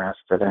are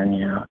interested in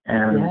you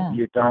and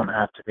you don't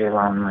have to be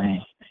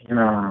lonely,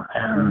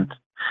 and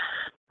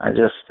I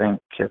just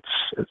think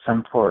it's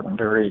important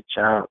to reach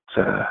out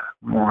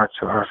more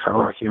to our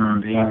fellow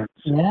human beings,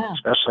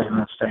 especially in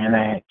this day and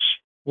age.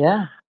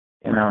 Yeah.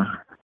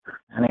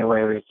 Any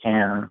way we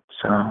can.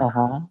 So,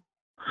 a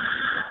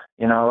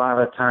lot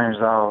of the times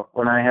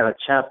when I had a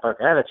chapbook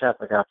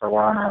out for a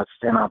while, and I would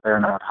stand out there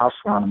and I would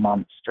hustle on them on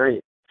the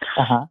street.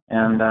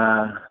 And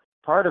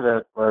part of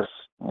it was,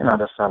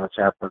 just have a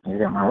chapbook and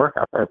get my work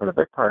out there, but a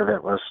big part of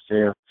it was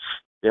to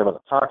be able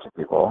to talk to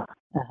people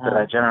that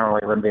I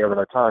generally wouldn't be able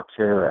to talk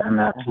to, and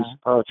that piece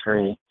of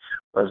poetry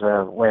was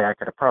a way I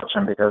could approach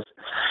them, because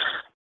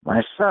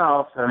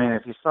myself,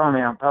 if you saw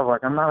me in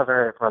public, I'm not a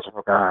very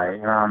approachable guy.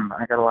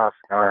 I got a lot of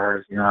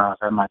scars, I've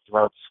had my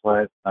throat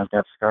slit, I've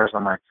got scars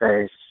on my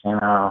face,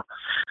 I'm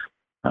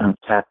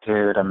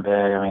tattooed, I'm big.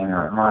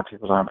 A lot of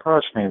people don't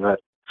approach me, but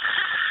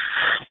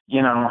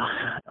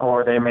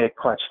or they may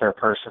clutch their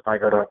purse if I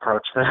go to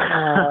approach them.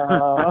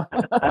 Oh.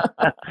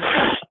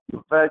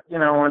 But,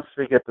 once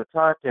we get to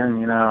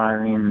talking,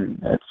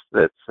 it's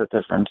a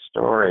different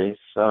story.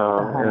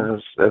 So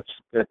it's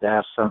good to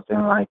have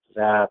something like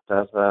that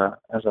as a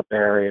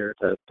barrier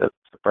to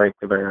break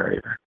the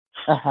barrier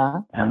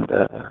and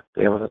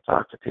be able to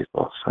talk to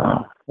people.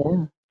 So,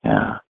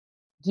 yeah.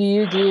 Do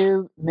you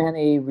do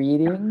many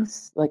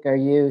readings? Like, are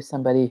you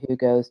somebody who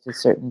goes to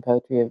certain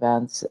poetry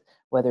events,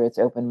 whether it's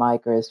open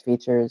mic or as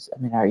features?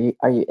 Are you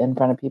in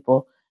front of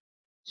people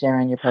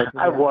sharing your poetry?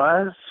 I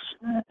was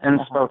in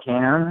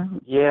Spokane.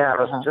 Yeah,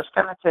 I was just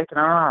kind of taking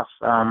off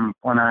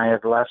when I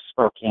had left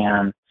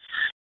Spokane.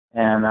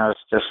 And I was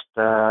just,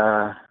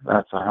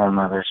 that's a whole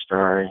nother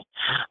story.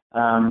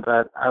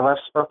 But I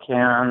left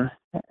Spokane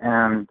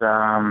and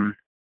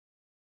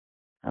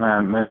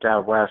I moved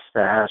out west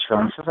to Asheville.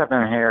 And since I've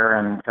been here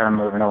and kind of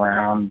moving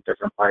around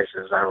different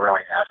places, I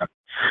really haven't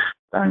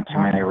done too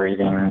many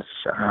readings.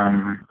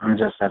 I'm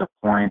just at a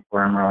point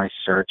where I'm really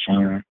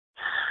searching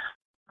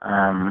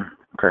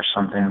for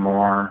something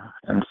more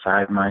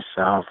inside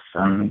myself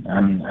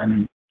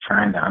and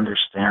trying to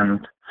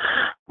understand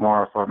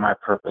more of what my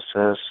purpose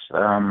is.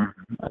 I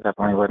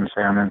definitely wouldn't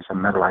say I'm in some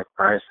midlife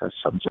crisis.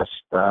 I'm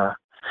just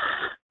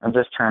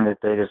trying to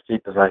dig as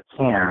deep as I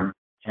can.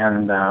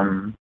 And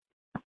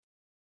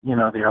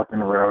the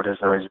open road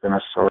has always been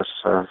a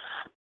source of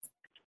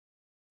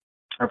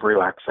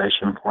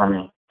relaxation for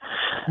me,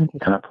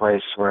 in a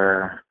place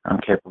where I'm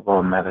capable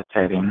of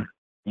meditating,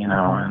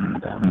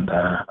 and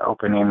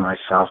opening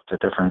myself to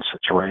different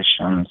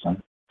situations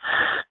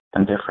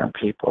and different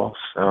people.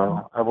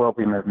 So I will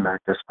be moving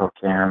back to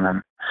Spokane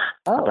in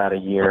about a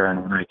year,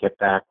 and when I get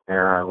back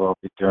there, I will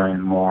be doing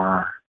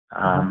more,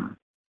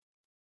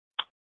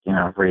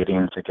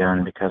 readings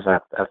again, because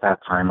at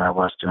that time I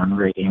was doing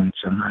readings,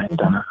 and I had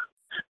done a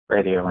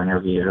radio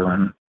interview,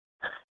 and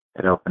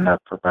it opened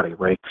up for Buddy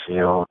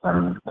Wakefield.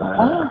 And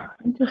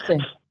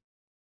interesting.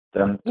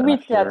 You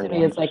reached out to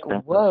me. It's like,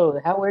 whoa,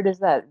 where does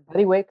that?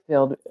 Buddy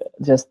Wakefield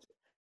just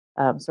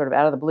sort of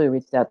out of the blue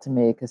reached out to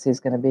me because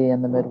he's going to be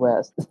in the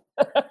Midwest.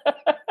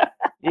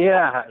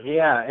 Yeah.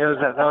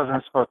 That was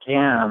in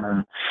Spokane,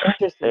 and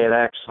they had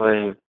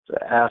actually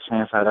asked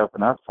me if I'd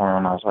open up for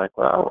him. I was like,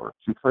 well, we're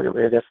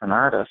completely a different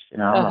artist.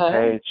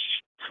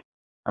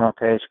 I'm a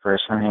page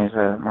person. He's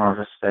more of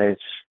a stage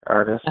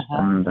artist,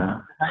 and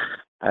I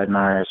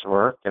admire his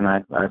work, and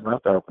I'd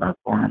love to open up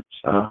for him.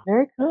 So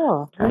very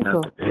cool. Turned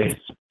out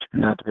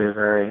to be a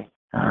very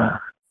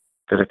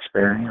good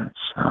experience.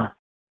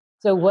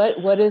 So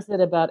what is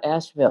it about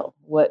Asheville?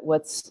 What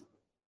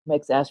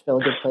makes Asheville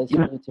a good place for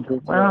you to be today?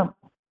 Well,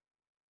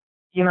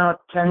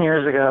 10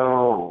 years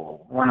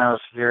ago when I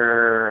was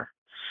here,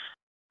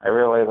 I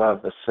really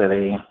loved the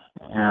city,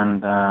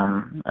 and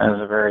it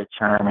was a very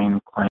charming,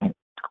 quaint,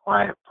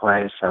 quiet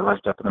place. I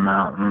lived up in the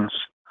mountains,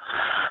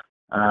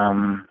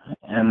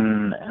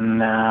 and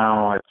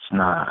now it's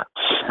not.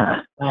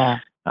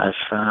 I've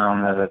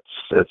found that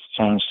it's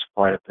changed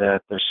quite a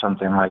bit. There's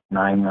something like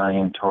 9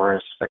 million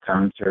tourists that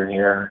come through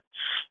here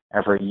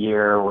every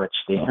year, which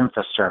the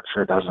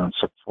infrastructure doesn't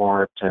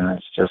support, and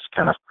it's just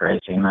kind of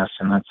craziness,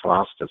 and it's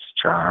lost its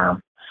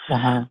charm.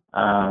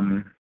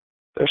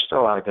 There's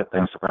still a lot of good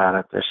things about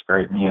it. There's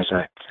great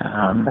music,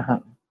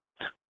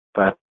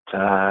 but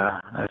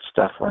it's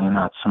definitely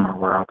not somewhere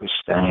where I'll be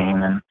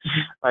staying. And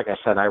like I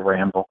said, I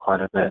ramble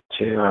quite a bit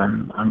too.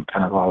 I'm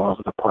kind of all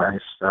over the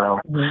place. So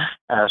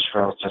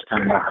Asheville's just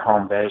kind of my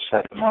home base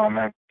at the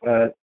moment.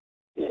 But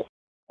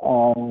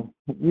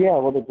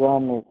what had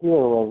drawn me here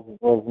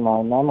was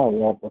my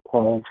memory of the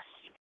place.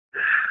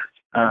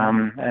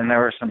 And there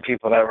were some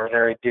people that were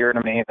very dear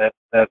to me that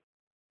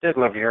did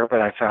live here,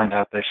 but I found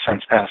out they've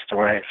since passed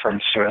away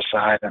from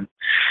suicide and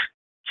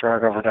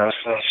drug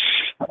overdoses.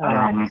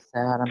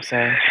 Sad. I'm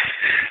sorry.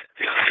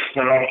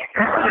 So,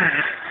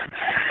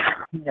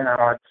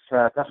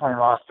 it's definitely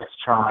lost its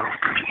charm.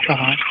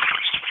 Uh-huh.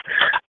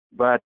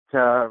 But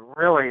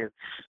really,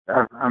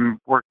 I'm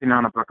working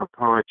on a book of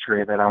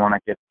poetry that I want to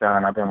get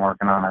done. I've been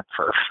working on it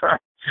for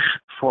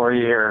 4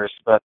 years,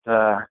 but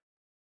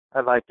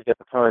I'd like to get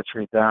the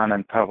poetry done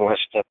and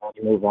published and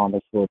then move on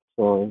to short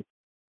stories.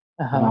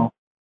 Uh-huh.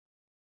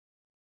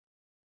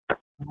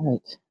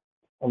 Right.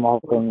 I'm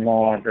hoping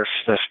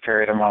this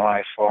period of my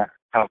life will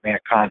help me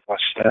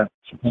accomplish that.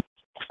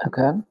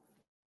 Okay.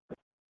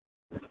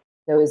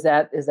 So is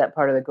that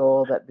part of the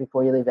goal that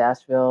before you leave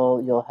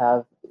Asheville, you'll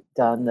have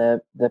done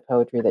the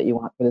poetry that you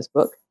want for this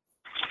book?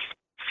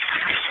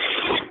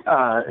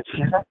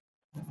 Excuse me?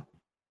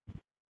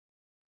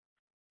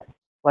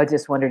 Well, I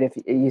just wondered if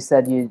you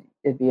said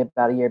it'd be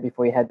about a year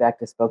before you head back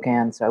to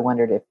Spokane. So I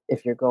wondered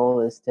if your goal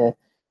is to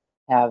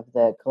have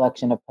the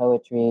collection of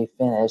poetry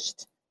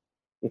finished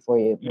before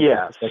you move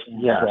back to Spokane.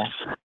 Yes.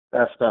 Yeah.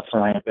 That's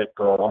definitely a big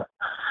goal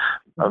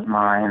of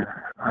mine.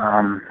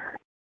 And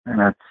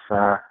it's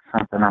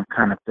something I'm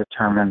kind of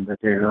determined to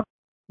do.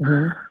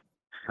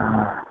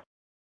 Mm-hmm.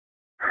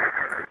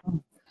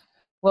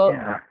 Well,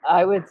 yeah.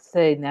 I would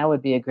say now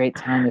would be a great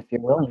time if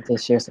you're willing to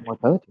share some more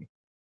poetry.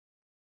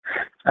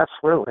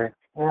 Absolutely.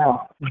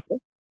 Yeah.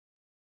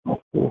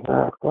 Let's see here.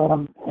 I've got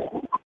 'em.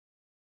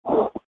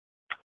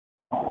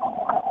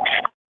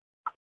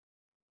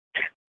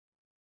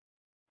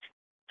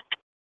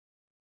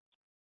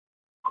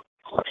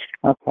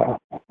 Okay.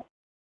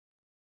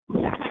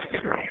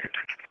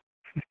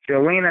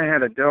 Jolena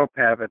had a dope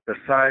habit the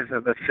size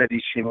of the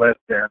city she lived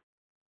in.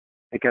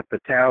 To get the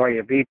tally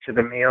of each of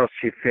the meals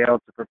she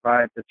failed to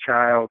provide the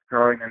child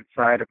growing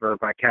inside of her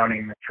by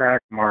counting the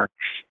track marks,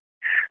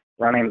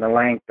 running the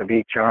length of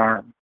each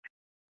arm.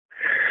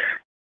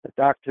 The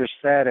doctor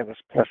said it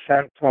was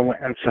placental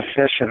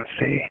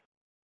insufficiency,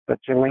 but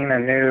Jolena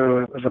knew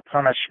it was a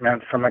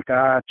punishment from a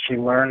God she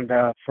learned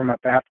of from a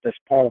Baptist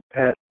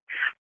pulpit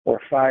where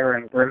fire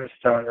and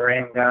brimstone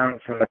rained down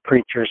from the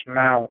preacher's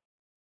mouth.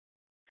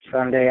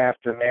 Sunday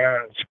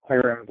afternoons,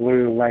 clear and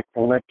blue like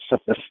the lips of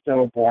the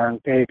stillborn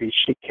baby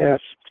she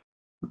kissed.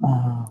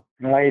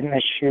 And laid in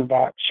a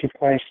shoebox she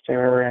placed to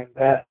her in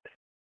bed,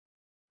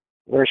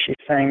 where she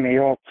sang the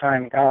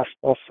old-time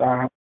gospel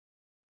song,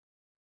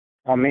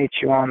 "I'll meet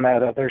you on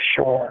that other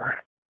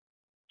shore,"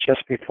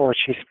 just before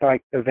she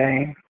spiked the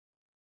vein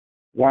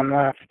one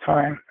last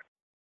time.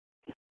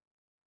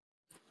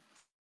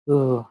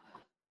 Ooh.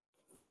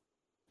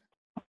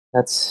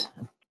 That's,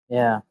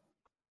 yeah.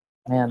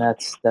 Man,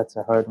 that's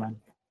a hard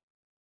one.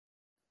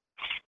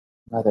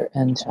 Mother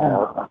and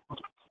child.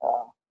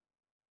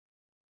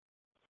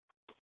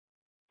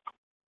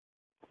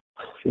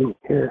 See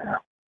here.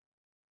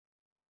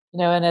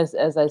 And as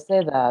I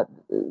say that,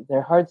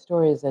 they're hard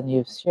stories, and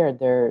you've shared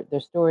they're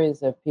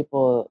stories of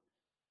people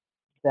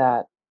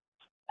that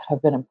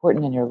have been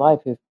important in your life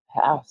who've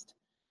passed.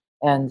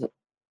 And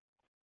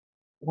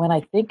when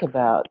I think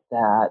about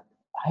that,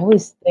 I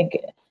always think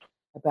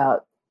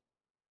about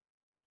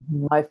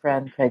my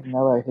friend Craig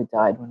Miller, who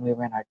died when we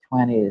were in our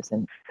 20s,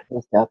 and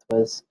his death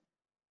was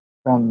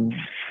from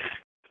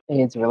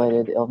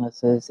AIDS-related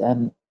illnesses.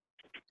 And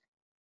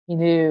he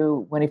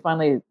knew when he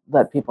finally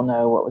let people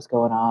know what was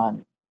going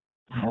on,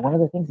 one of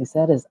the things he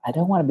said is, "I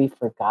don't want to be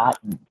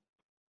forgotten."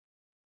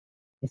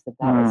 He said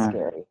that was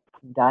scary.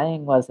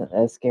 Dying wasn't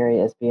as scary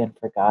as being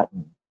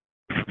forgotten.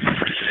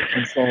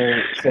 And so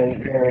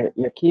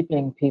you're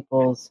keeping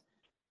people's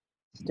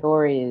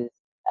stories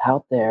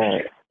out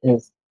there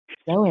is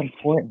so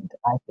important,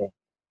 I think.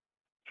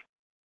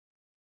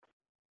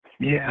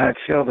 Yeah, I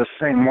feel the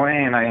same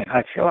way, and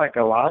I feel like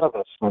a lot of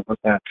us live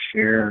with that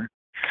fear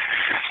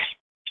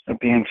of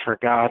being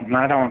forgotten.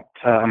 I don't,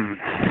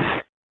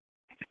 I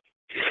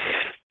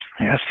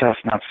guess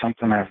that's not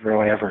something I've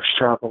really ever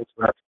struggled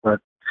with,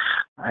 but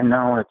I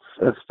know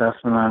it's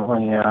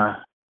definitely,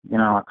 a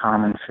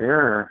common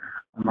fear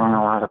among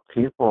a lot of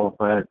people,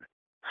 but,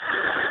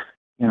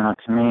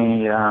 to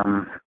me,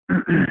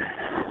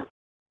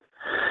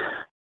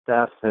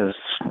 death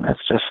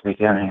it's just the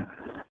beginning.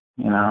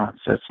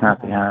 It's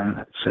not the end.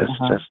 It's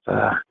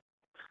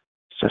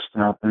just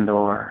an open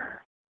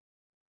door.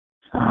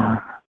 So.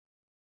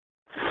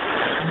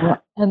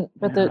 Well,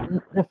 but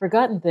the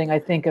forgotten thing I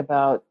think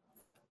about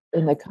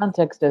in the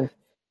context of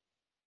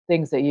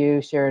things that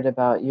you shared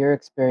about your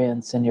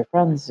experience and your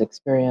friend's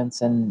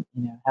experience, and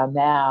how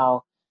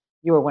now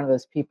you are one of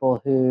those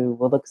people who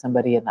will look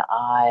somebody in the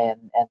eye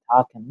and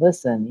talk and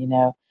listen.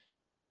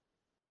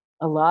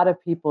 A lot of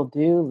people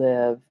do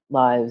live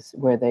lives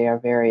where they are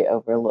very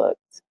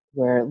overlooked,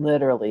 where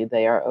literally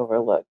they are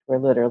overlooked, where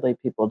literally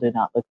people do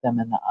not look them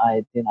in the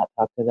eye, do not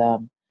talk to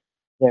them.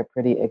 They're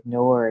pretty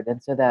ignored.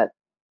 And so that,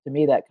 to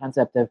me, that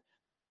concept of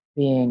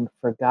being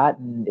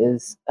forgotten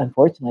is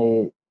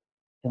unfortunately,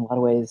 in a lot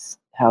of ways,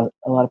 how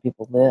a lot of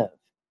people live,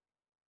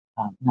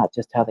 not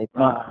just how they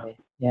die.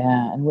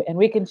 Yeah, and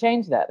we can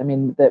change that. I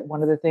mean, that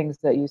one of the things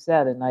that you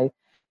said, and I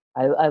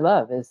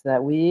love, is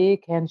that we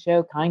can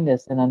show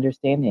kindness and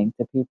understanding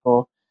to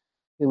people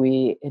who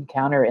we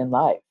encounter in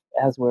life,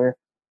 as we're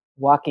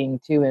walking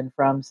to and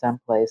from some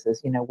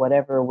places,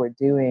 whatever we're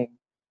doing,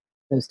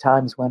 those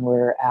times when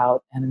we're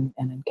out and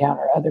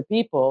encounter other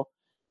people,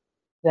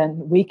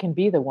 then we can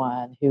be the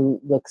one who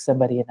looks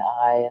somebody in the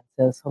eye and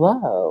says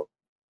hello,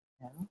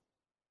 you know?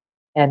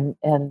 And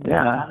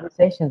Yeah.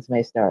 conversations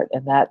may start,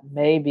 and that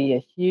may be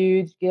a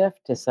huge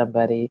gift to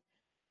somebody.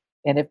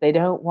 And if they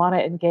don't want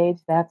to engage,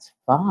 that's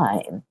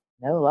fine.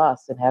 No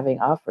loss in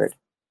having offered.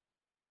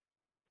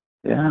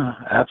 Yeah,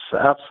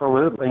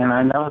 absolutely. And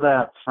I know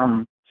that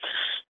from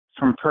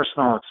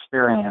personal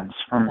experience,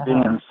 from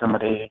being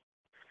somebody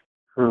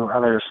who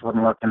others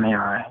wouldn't look in the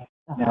eye.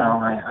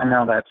 I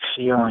know that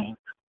feeling.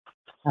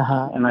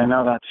 And I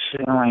know that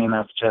feeling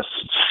of just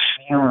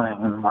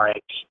feeling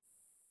like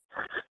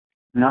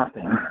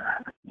nothing,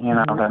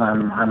 that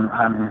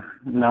I'm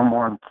no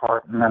more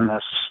important than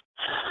this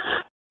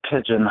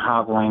pigeon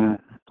hobbling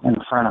in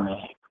front of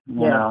me.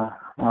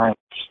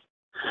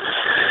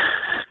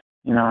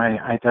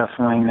 I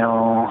definitely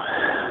know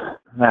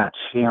that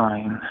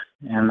feeling,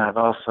 and I've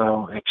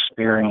also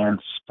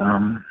experienced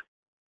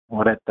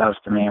what it does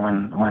to me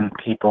when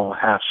people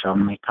have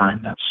shown me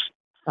kindness.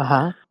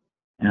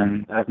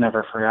 And I've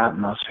never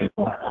forgotten those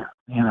people,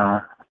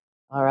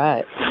 All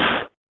right.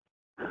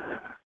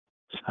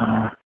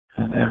 So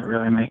it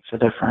really makes a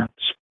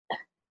difference.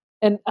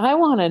 And I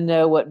want to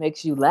know what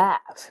makes you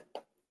laugh.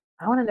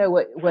 I want to know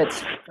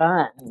what's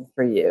fun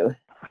for you.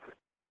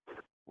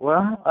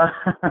 Well,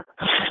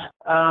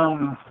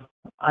 I'm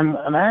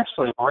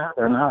actually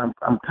rather not.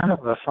 I'm kind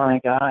of a funny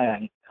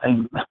guy.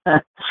 I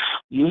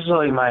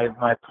usually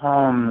my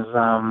poems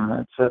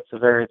it's a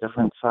very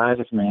different side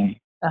of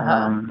me.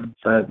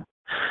 But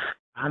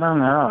I don't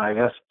know. I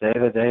guess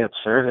day-to-day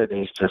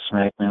absurdities just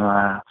make me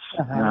laugh.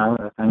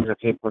 The things that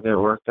people get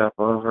worked up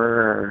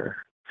over, or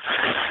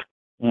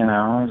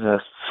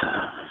just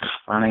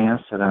funny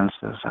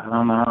incidences. I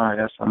don't know. I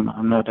guess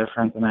I'm no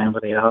different than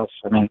anybody else.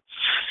 I mean,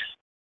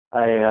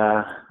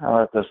 I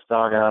let this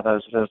dog out. I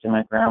was visiting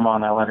my grandma,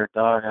 and I let her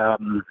dog out,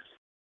 and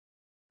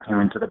he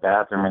went to the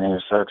bathroom, and he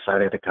was so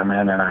excited to come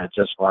in, and I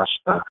just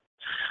washed the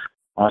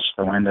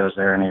windows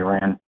there, and he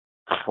ran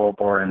full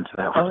bore into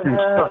that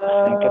window,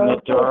 thinking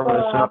the door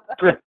was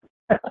open.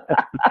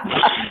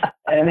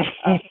 And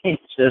he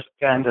just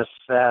kind of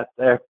sat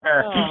there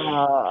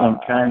and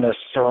kind of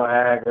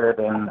swaggered,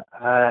 and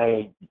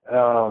I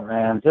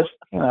guess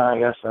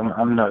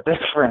I'm no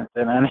different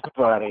than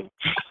anybody.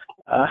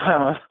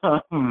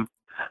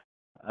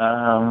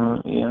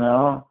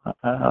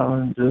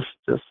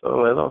 Just the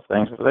little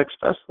things, but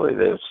especially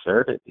the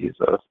absurdities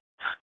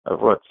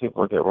of what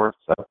people get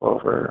worked up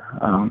over,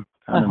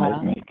 kind of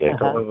make me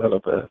giggle a little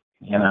bit.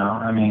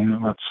 I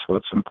mean,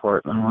 what's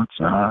important and what's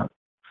not.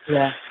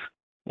 Yeah.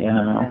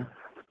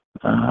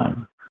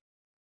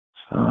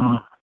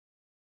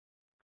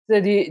 So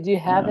do you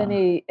have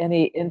any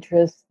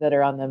interests that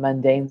are on the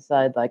mundane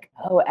side? Like,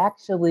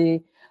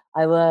 actually,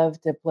 I love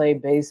to play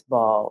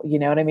baseball. You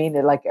know what I mean?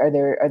 Like, are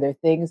there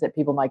things that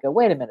people might go,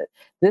 wait a minute,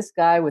 this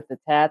guy with the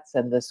tats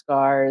and the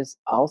scars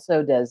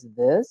also does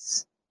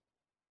this?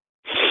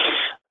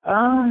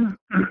 No,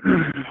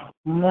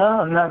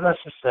 not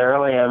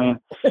necessarily. I mean,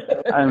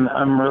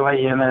 I'm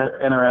really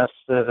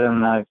interested,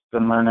 and I've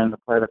been learning to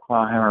play the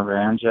clawhammer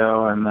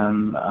banjo, and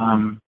then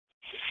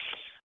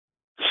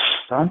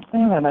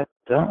something that I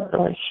don't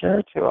really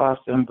share too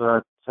often,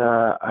 but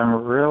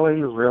I'm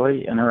really,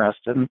 really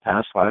interested in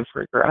past life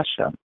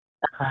regression.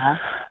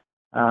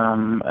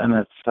 And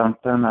it's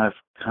something I've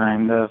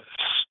kind of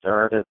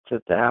started to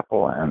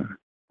dabble in.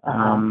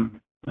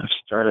 I've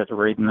started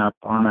reading up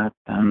on it,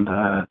 and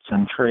it's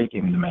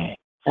intriguing to me.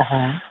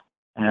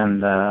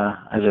 And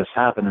I just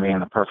happen to be in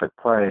the perfect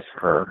place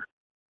for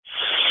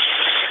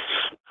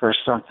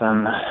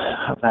something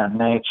of that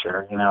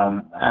nature.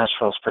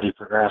 Asheville's pretty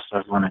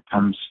progressive when it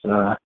comes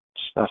to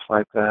stuff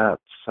like that.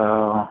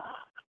 So,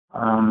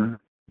 I'm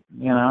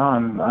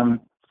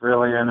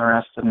really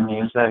interested in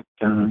music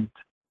and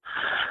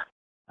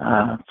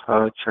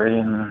poetry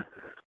and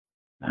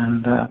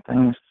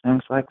things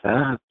like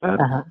that. But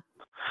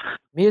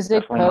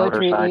music,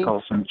 poetry,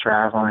 motorcycles, and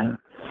traveling,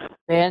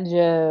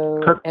 banjo,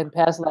 and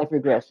past life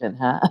regression,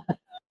 huh?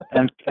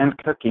 and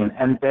cooking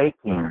and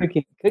baking.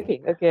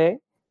 Cooking, okay.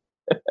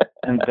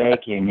 And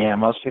baking, yeah.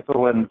 Most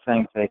people wouldn't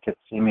think they could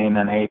see me in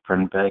an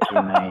apron baking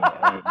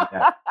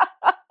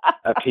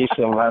a piece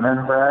of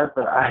lemon bread,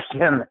 but I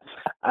can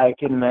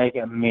make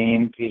a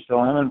mean piece of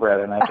lemon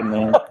bread, and I can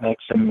make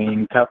some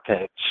mean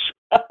cupcakes.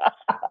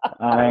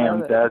 I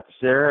am dead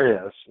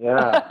serious.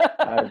 Yeah,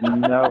 I have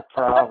no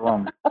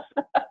problem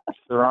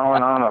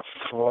throwing on a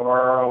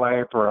floral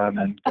apron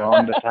and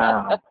going to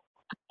town.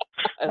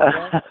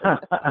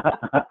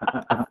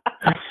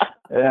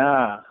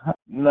 Yeah,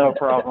 no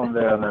problem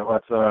doing it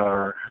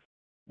whatsoever.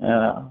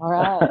 Yeah. All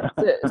right.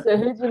 So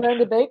who'd you learn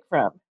to bake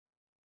from?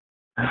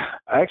 I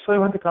actually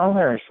went to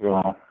culinary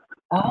school.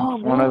 Oh,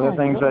 It's one of the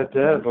things I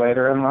did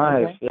later in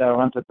life. Okay. Yeah, I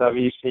went to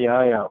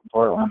WCI out in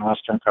Portland,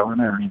 Western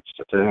Culinary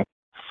Institute.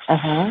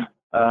 And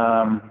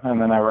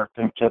then I worked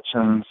in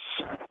kitchens.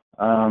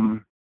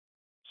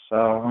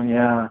 So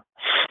yeah,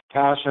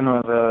 passion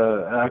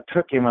was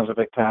cooking was a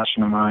big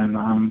passion of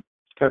mine.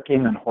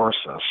 Cooking and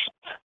horses.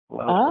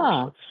 Love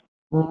horses.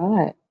 All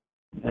right.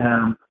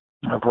 Yeah,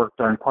 I've worked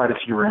on quite a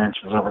few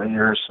ranches over the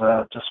years,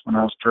 just when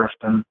I was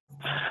drifting.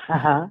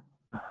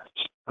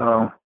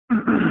 So,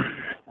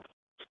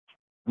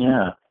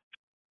 yeah.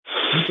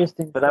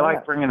 Interesting. But I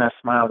like bringing a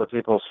smile to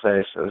people's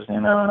faces,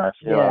 and I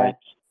feel like,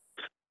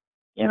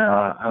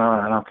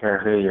 I don't care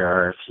who you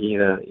are. If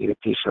you eat a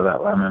piece of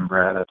that lemon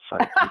bread, it's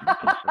like eating a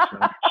piece of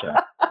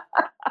sunshine.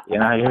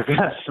 You're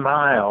gonna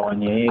smile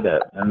when you eat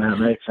it, and that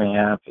makes me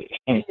happy.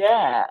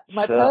 Yeah,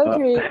 my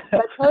poetry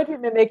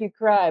may make you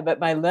cry, but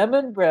my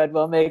lemon bread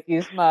will make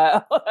you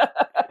smile.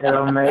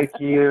 It'll make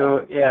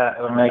you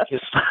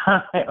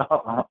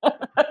smile.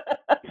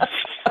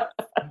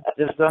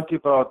 Just don't do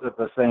both at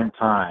the same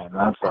time.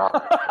 That's all.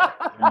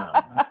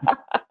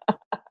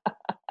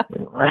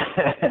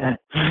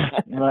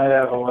 You might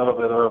have a little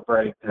bit of a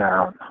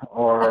breakdown,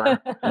 or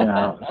a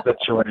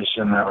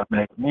situation that would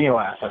make me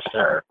laugh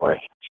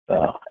hysterically.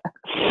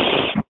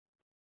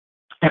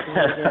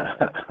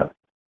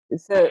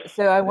 So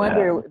I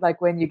wonder,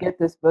 like, when you get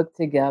this book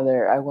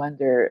together, I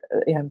wonder.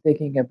 I'm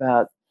thinking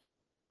about,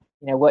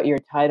 what your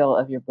title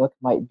of your book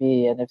might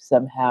be, and if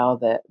somehow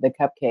the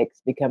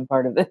cupcakes become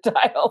part of the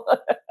title.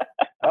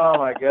 Oh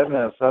my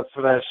goodness, that's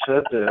what I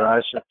should do.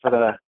 I should put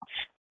a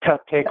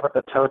cupcake with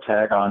a toe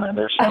tag on it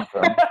or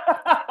something.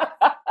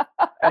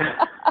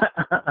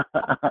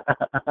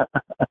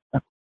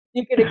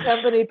 You could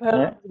accompany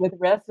poems with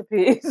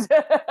recipes.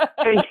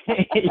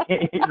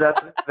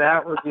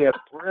 That would be a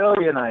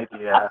brilliant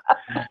idea.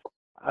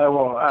 I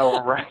will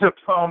write a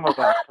poem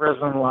about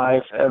prison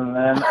life, and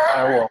then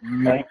I will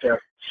make a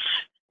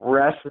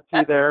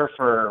recipe there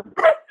for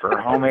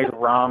homemade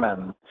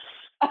ramen,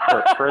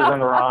 for prison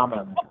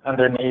ramen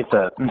underneath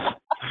it,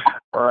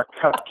 or a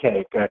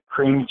cupcake, a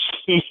cream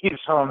cheese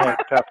homemade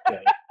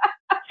cupcake.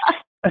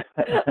 I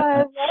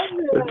love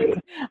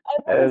it.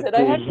 It'd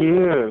be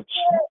huge.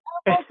 Oh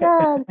my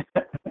God.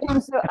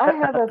 And so I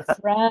have a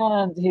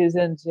friend who's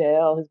in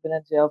jail, who's been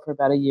in jail for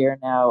about a year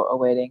now,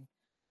 awaiting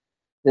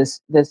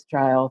this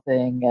trial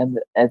thing, and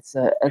it's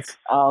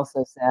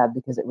also sad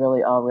because it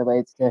really all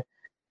relates to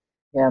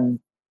him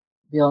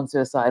feeling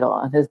suicidal.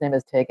 And his name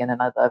is Tegan,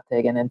 and I love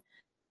Tegan, and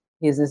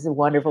he's this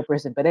wonderful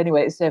person. But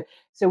anyway, so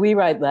we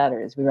write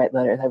letters. I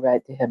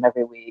write to him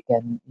every week,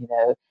 and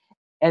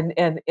and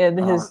in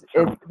the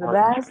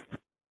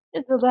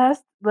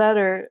last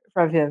letter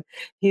from him,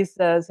 he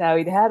says how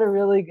he'd had a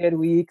really good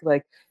week.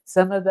 Like,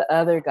 some of the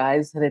other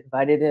guys had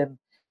invited him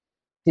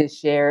to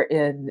share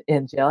in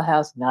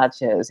jailhouse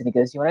nachos, and he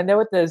goes, "You want to know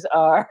what those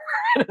are?"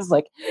 And it's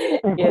like,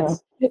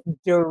 it's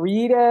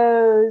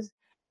Doritos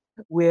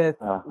with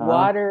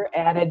water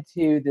added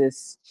to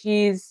this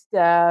cheese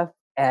stuff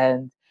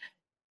and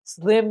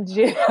Slim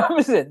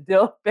Jims and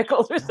dill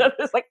pickles or something.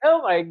 It's like,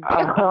 oh my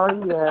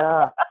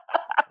God.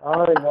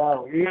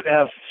 Oh yeah. You'd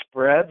have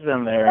spreads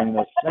in there and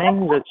the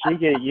things that you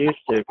get used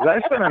to. Because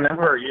I spent a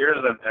number of years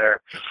in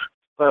there.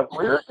 But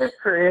we're get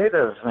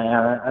creative,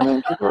 man. I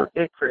mean, people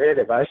get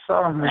creative. I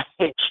saw them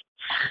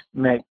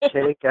make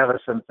cake out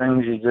of some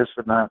things you just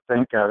would not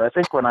think of. I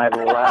think when I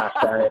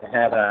left,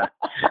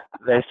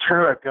 they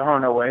threw a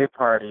going away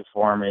party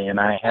for me, and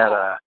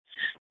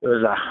it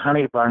was a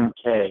honey bun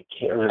cake.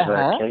 It was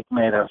a cake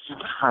made of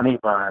honey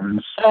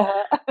buns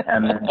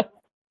and then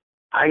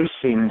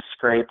icing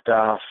scraped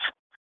off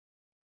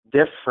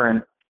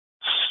different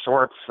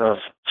sorts of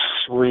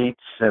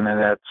sweets, and it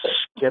had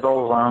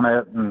Skittles on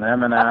it and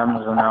M&Ms,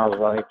 and I was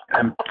like,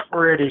 I'm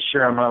pretty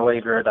sure I'm gonna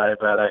leave her a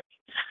diabetic.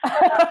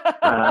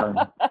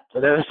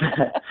 But it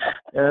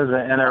was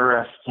an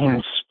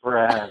interesting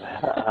spread.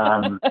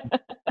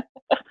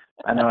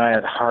 I know I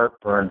had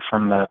heartburn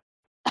from the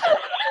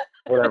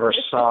whatever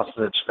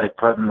sausage they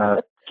put in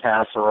the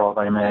casserole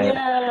they made.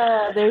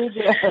 Yeah, there you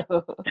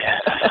go.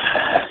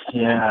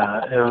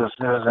 Yeah, it was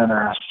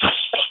interesting.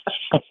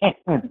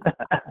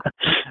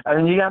 I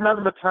mean, you got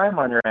nothing but time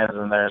on your hands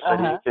in there, so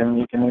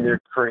you can either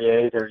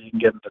create or you can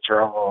get into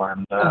trouble.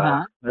 And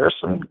there's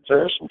some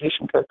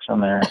decent cooks in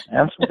there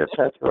and some good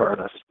tattoo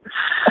artists.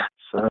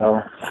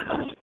 So.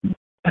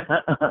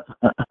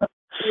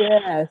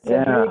 Yeah, so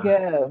here you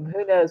go.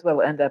 Who knows what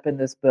will end up in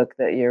this book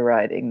that you're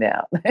writing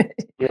now?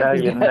 Yeah,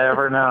 you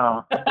never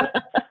know.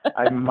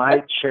 I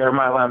might share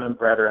my lemon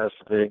bread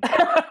recipe.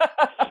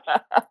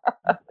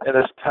 It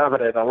is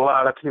coveted. A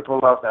lot of people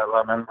love that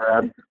lemon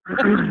bread.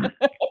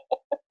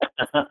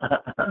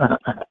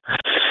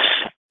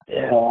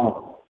 Yeah.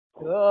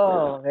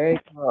 Cool. Very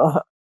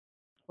cool.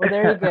 Well,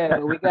 there you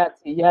go. We got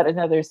to yet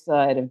another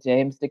side of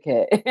James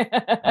Decay.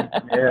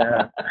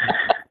 Yeah.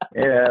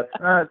 Yeah,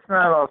 it's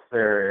not all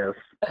serious.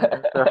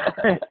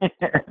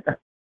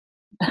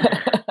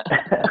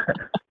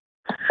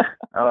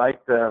 I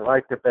like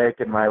to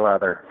bake in my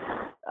leather.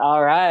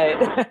 All right.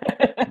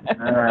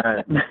 All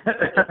right.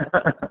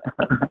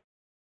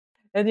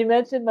 And you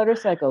mentioned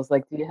motorcycles.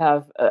 Like, do you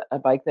have a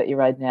bike that you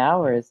ride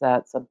now, or is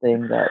that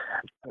something that?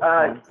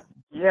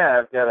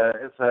 Yeah,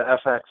 it's a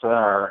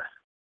FXR.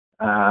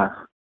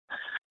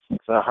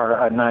 It's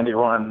a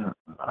 91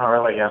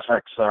 Harley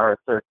FXR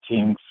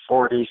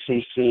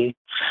 1340cc.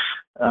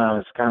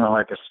 It's kind of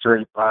like a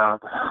street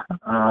bob.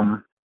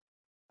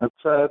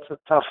 It's a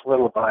tough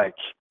little bike.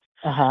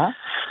 Uh-huh.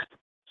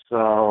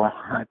 So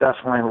I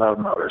definitely love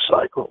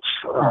motorcycles.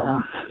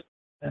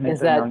 Anything Is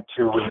that on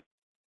 2 wheels.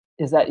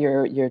 is that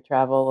your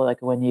travel,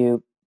 like when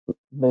you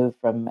move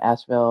from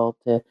Asheville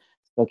to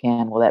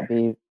Spokane, will that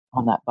be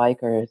on that bike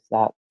or is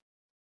that?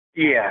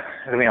 Yeah,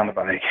 it'll be on the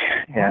bike.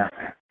 Yeah.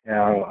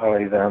 Yeah, I'll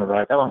leave there on the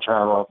bike. I don't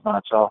travel as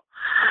much. I'll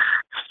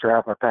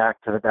strap it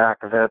back to the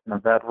back of it and a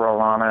bedroll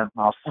on it, and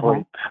I'll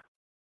sleep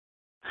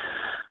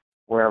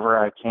wherever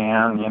I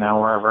can,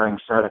 wherever I can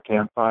start a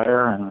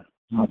campfire, and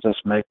I'll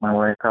just make my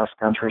way across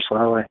country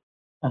slowly.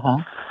 So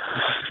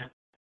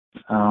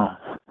I'll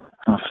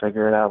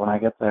figure it out when I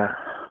get there.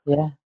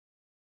 Yeah.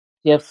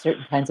 Do you have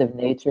certain kinds of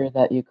nature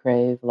that you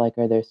crave? Like,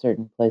 are there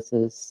certain types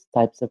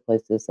of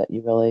places that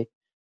you really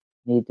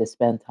need to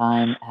spend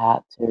time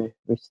at to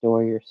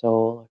restore your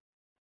soul?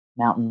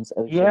 Mountains,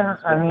 oceans, Yeah,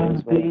 I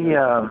mean,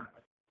 rivers,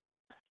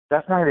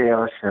 definitely the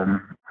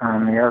ocean.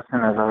 The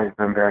ocean has always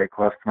been very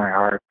close to my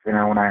heart.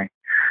 When I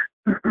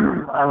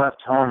I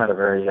left home at a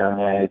very young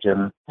age,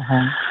 and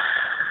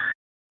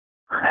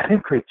I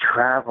think we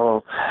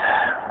traveled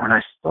when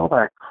I stole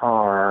that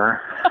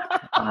car.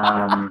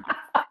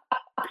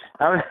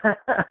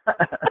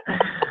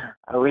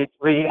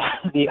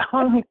 The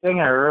only thing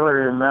I really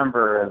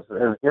remember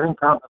is getting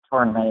caught in a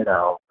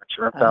tornado, which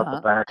ripped out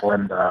the back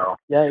window.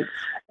 Yikes.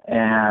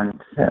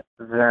 And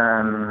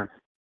then,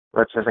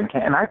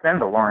 and I've been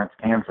to Lawrence,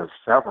 Kansas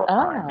several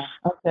times.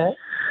 Okay.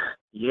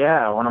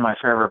 Yeah, one of my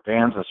favorite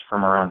bands is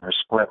from around there,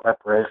 Split Lip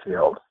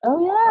Rayfield.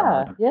 Oh,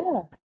 yeah,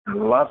 yeah. I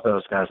love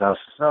those guys. I was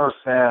so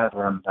sad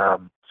when,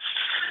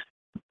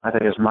 I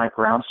think it was Mike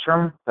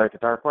Roundstrom, the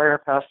guitar player,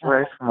 passed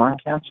away from lung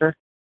cancer.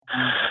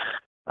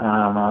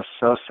 I was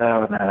so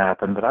sad when that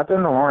happened, but I've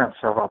been to Lawrence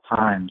several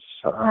times,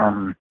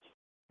 and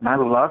I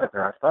love it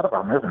there. I thought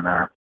about moving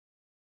there.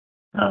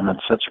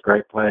 It's such a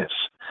great place.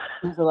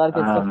 There's a lot of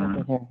good stuff up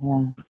in here,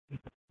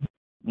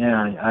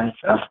 Yeah,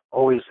 I've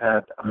always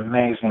had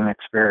amazing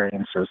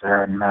experiences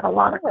there and met a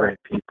lot of great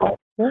people.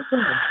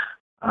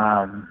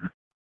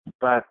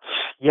 But,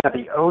 yeah,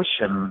 the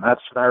ocean,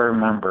 that's what I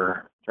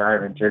remember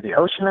driving to. The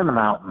ocean and the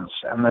mountains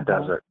and the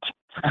desert.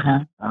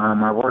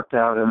 I worked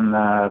out in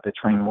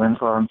between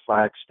Winslow and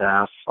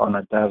Flagstaff on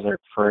the desert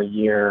for a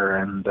year,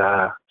 and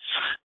I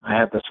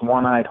had this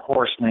one-eyed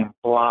horse named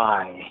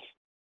Bly.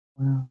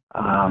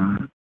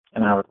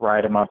 And I would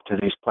ride him up to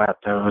these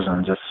plateaus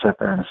and just sit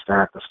there and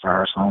stare at the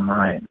stars all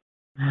night.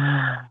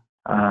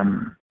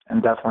 And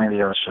definitely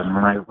the ocean.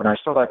 When I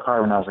stole that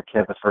car when I was a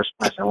kid, the first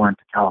place I went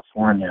to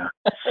California.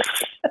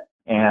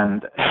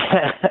 And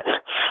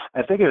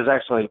I think it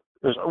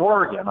was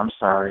Oregon, I'm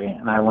sorry.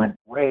 And I went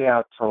way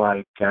out to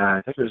I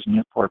think it was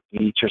Newport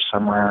Beach or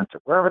somewhere,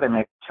 wherever they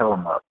make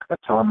Tillamook, the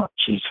Tillamook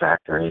cheese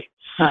factory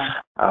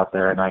out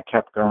there. And I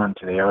kept going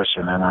to the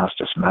ocean and I was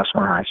just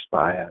mesmerized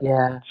by it.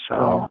 Yeah.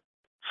 So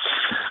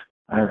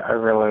I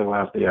really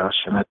love the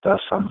ocean. It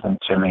does something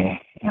to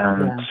me.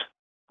 And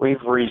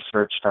we've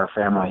researched our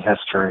family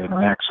history and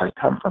we actually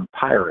come from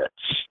pirates.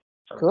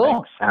 So cool. It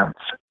makes sense.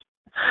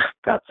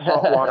 Got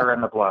salt water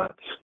in the blood.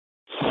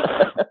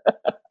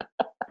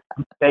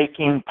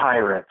 Baking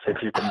pirates,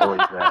 if you can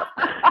believe that.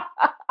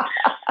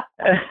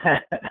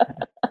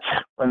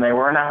 When they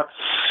weren't out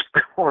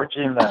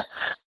scourging the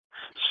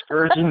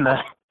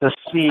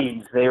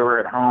seas, they were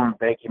at home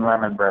baking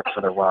lemon bread for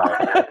their wives.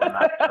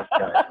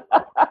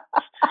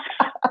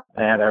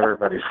 They had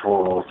everybody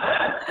fooled.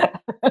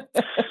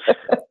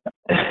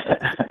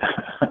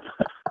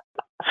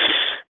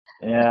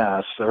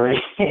 Yeah, so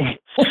we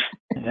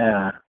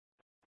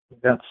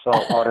got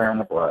salt water in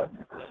the blood.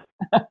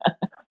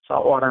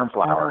 Salt water and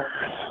flour.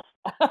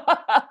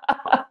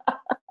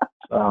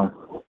 So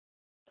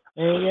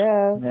there you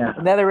go. Yeah.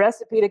 Another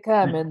recipe to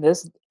come in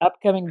this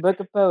upcoming book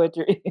of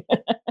poetry.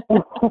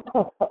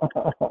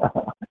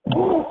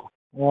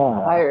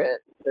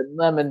 Pirates and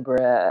lemon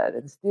bread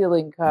and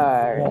stealing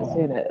cars.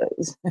 Who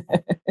knows?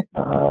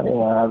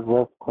 I've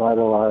lived quite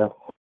a life.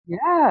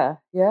 Yeah.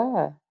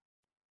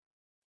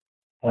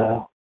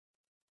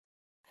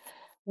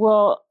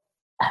 Well,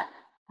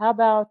 how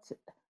about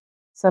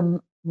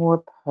some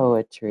more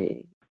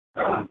poetry?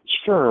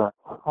 Sure.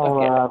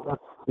 Okay.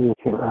 Let's see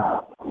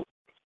here.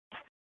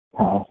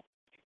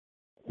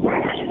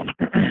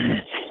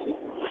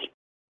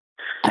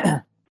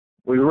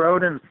 We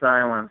rode in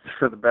silence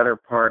for the better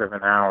part of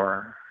an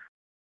hour.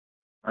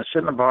 I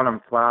shouldn't have bought him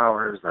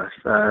flowers, I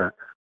said.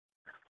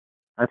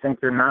 I think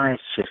they're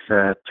nice, she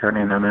said,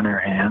 turning them in her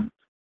hand.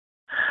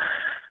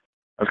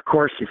 Of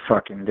course you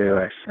fucking do,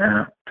 I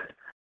snapped.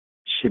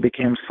 She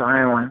became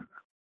silent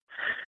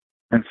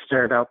and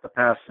stared out the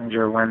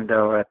passenger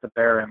window at the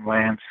barren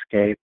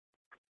landscape,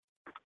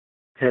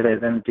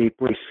 pitted and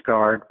deeply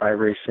scarred by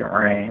recent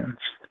rains.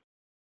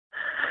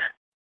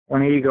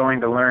 When are you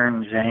going to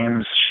learn,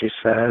 James? She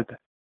said.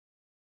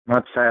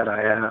 What's that?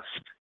 I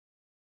asked.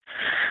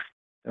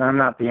 I'm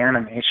not the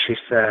enemy, she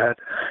said,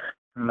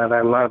 and that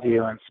I love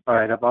you in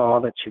spite of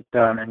all that you've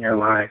done in your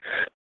life.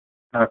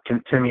 I'll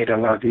continue to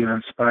love you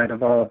in spite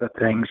of all the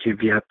things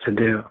you've yet to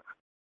do.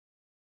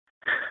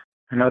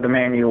 I know the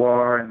man you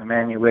are and the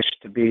man you wish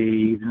to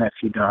be, even if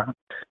you don't.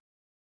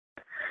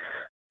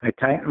 I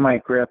tightened my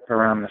grip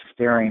around the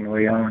steering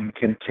wheel and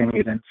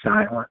continued in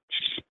silence.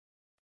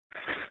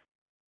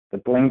 The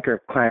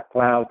blinker clacked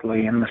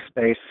loudly in the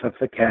space of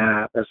the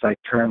cab as I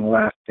turned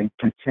left and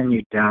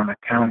continued down a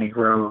county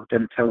road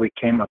until we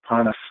came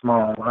upon a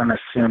small,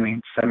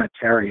 unassuming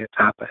cemetery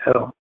atop a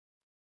hill.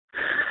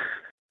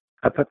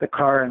 I put the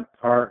car in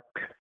park,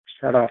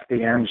 shut off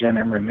the engine,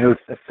 and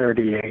removed the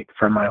 .38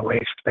 from my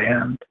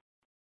waistband.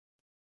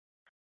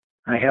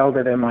 I held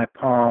it in my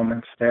palm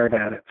and stared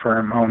at it for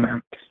a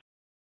moment.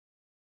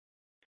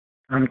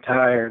 I'm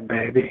tired,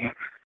 baby,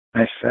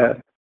 I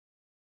said.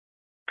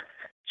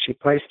 She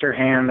placed her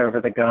hand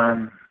over the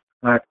gun,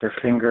 locked her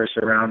fingers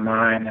around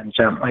mine, and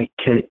gently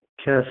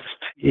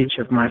kissed each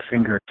of my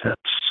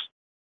fingertips.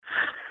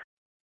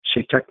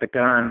 She took the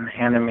gun,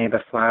 handed me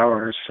the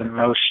flowers, and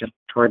motioned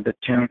toward the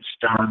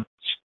tombstones,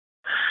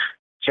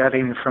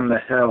 jutting from the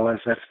hill as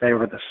if they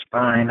were the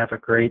spine of a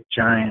great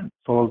giant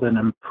folded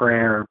in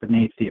prayer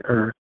beneath the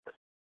earth.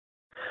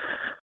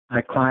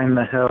 I climbed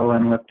the hill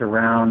and looked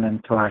around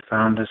until I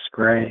found his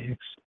grave.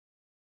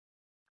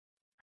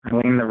 I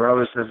leaned the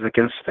roses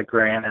against the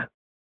granite,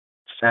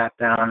 sat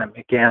down, and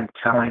began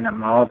telling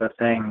him all the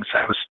things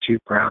I was too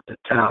proud to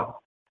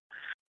tell,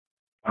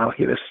 while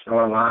he was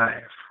still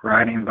alive,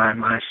 riding by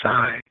my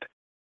side,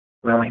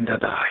 willing to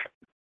die.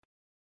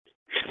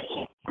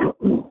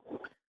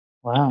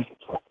 Wow.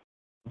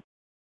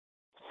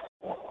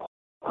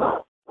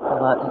 A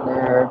lot in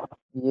there,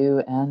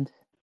 you and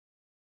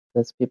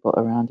those people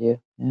around you.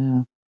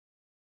 Yeah.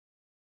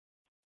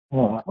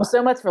 Yeah. Well,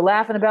 so much for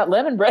laughing about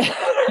lemon bread.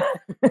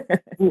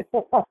 Yeah.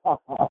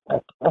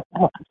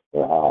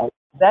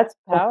 That's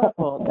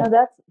powerful. No,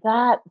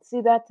 that.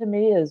 See, that to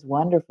me is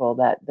wonderful.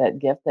 That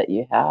gift that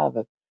you have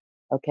of,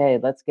 okay,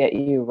 let's get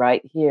you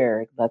right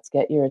here. Let's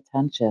get your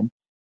attention.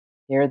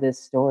 Hear this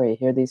story.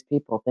 Hear these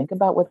people. Think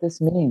about what this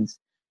means.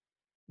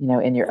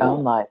 In your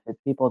own life,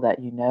 with people that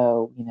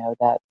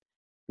that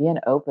being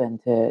open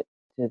to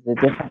the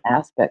different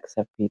aspects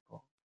of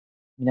people.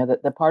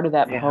 That the part of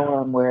that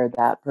poem where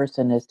that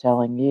person is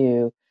telling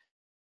you,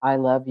 I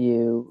love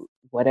you,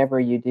 whatever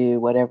you do,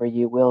 whatever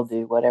you will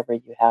do, whatever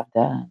you have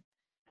done.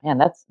 Man,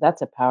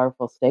 that's a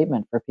powerful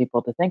statement for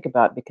people to think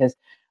about, because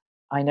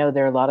I know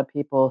there are a lot of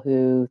people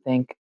who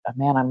think, oh,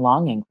 man, I'm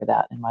longing for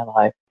that in my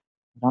life.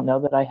 I don't know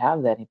that I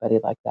have anybody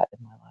like that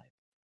in my life,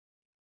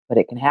 but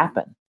it can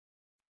happen.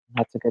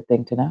 That's a good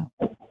thing to know.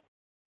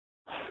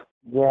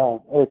 Yeah,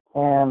 it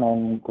can,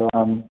 and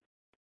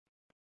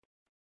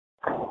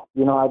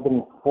I've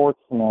been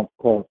fortunate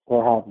to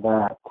have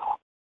that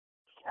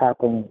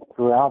happen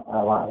throughout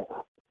my life.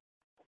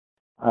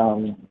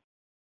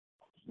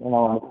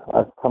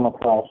 I've come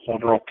across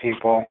several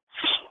people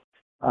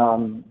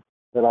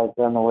that I've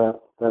been with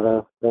that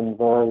have been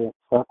very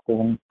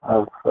accepting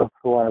of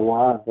who I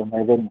was, and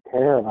they didn't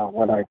care about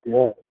what I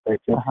did. They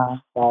just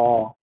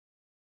saw,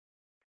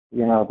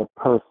 the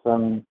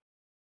person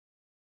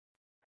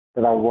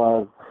that I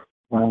was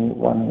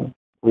when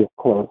we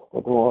closed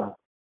the door.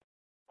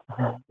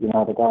 The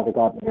guy that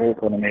got married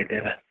when he made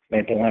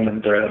the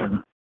lemon bread.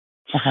 And,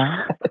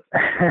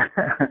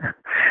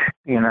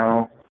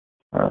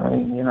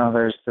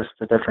 there's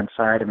just a different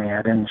side of me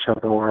I didn't show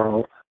the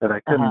world, that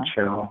I couldn't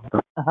show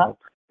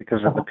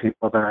because of the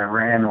people that I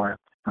ran with.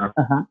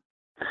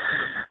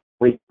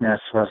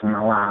 Weakness wasn't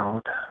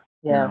allowed.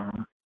 Yeah.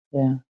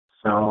 Yeah.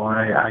 So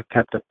I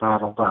kept it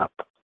bottled up.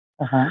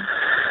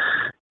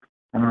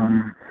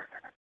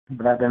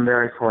 But I've been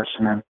very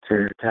fortunate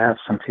to have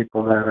some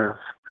people that have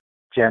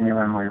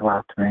genuinely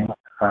loved me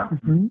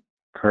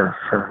for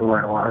who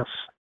I was.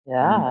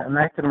 Yeah. And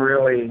that can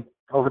really,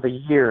 over the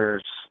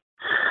years,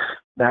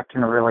 that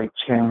can really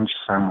change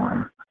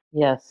someone.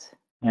 Yes.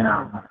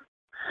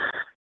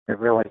 It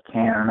really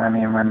can. I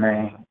mean, when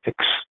they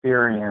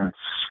experience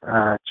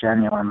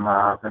genuine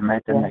love, and they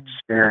didn't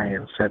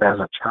experience it as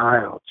a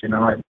child,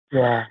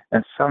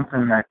 it's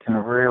something that can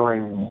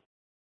really,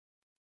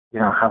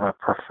 have a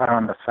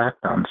profound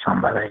effect on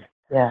somebody.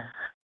 Yeah.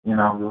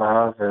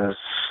 Love is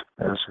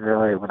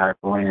really what I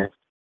believe,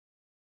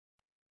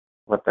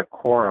 what the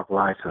core of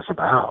life is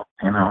about.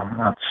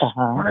 That's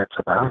what it's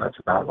about. It's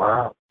about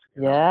love.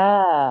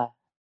 Yeah.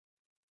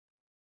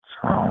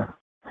 So.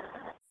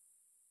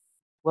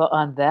 Well,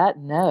 on that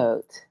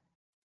note,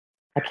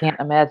 I can't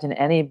imagine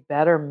any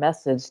better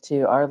message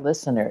to our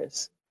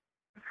listeners.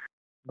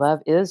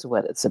 Love is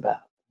what it's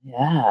about.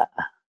 Yeah.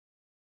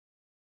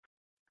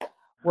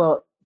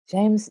 Well,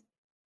 James,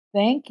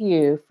 thank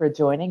you for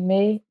joining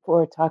me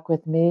for Talk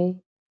With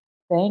Me.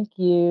 Thank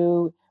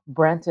you,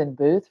 Brenton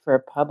Booth, for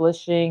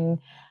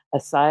publishing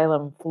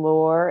Asylum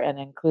Floor and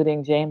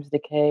including James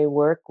Decay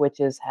work,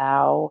 which is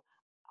how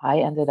I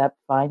ended up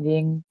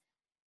finding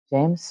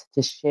James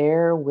to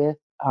share with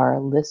our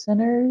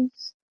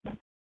listeners.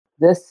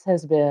 This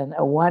has been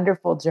a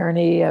wonderful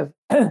journey of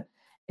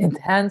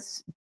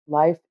intense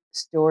life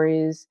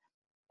stories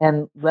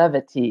and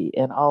levity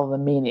and all the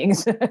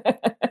meanings.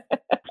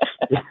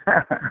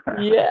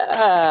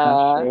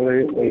 Yeah.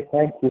 Absolutely.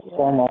 Thank you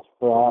so much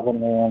for having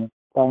me, and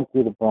thank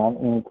you to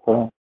Brent Inc.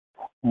 for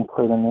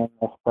including me in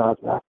this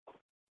project.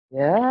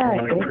 Yeah,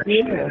 thank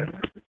you.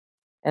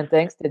 And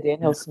thanks to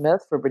Daniel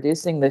Smith for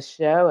producing this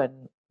show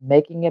and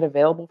making it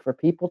available for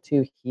people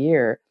to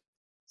hear.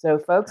 So,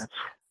 folks,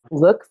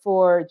 look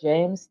for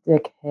James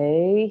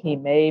Decay. He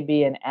may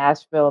be in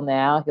Asheville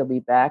now. He'll be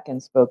back in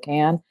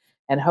Spokane.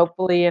 And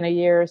hopefully, in a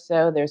year or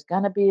so, there's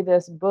going to be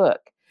this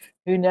book.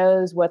 Who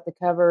knows what the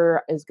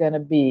cover is going to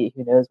be?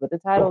 Who knows what the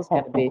title is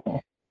going to be?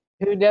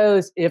 Who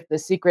knows if the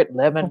secret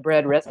lemon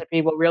bread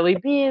recipe will really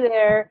be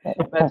there?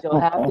 But you'll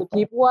have to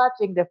keep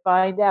watching to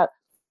find out.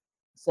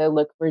 So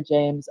look for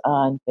James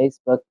on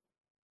Facebook.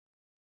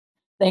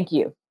 Thank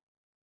you.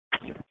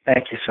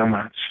 Thank you so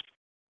much.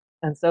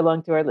 And so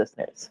long to our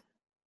listeners.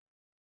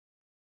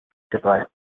 Goodbye.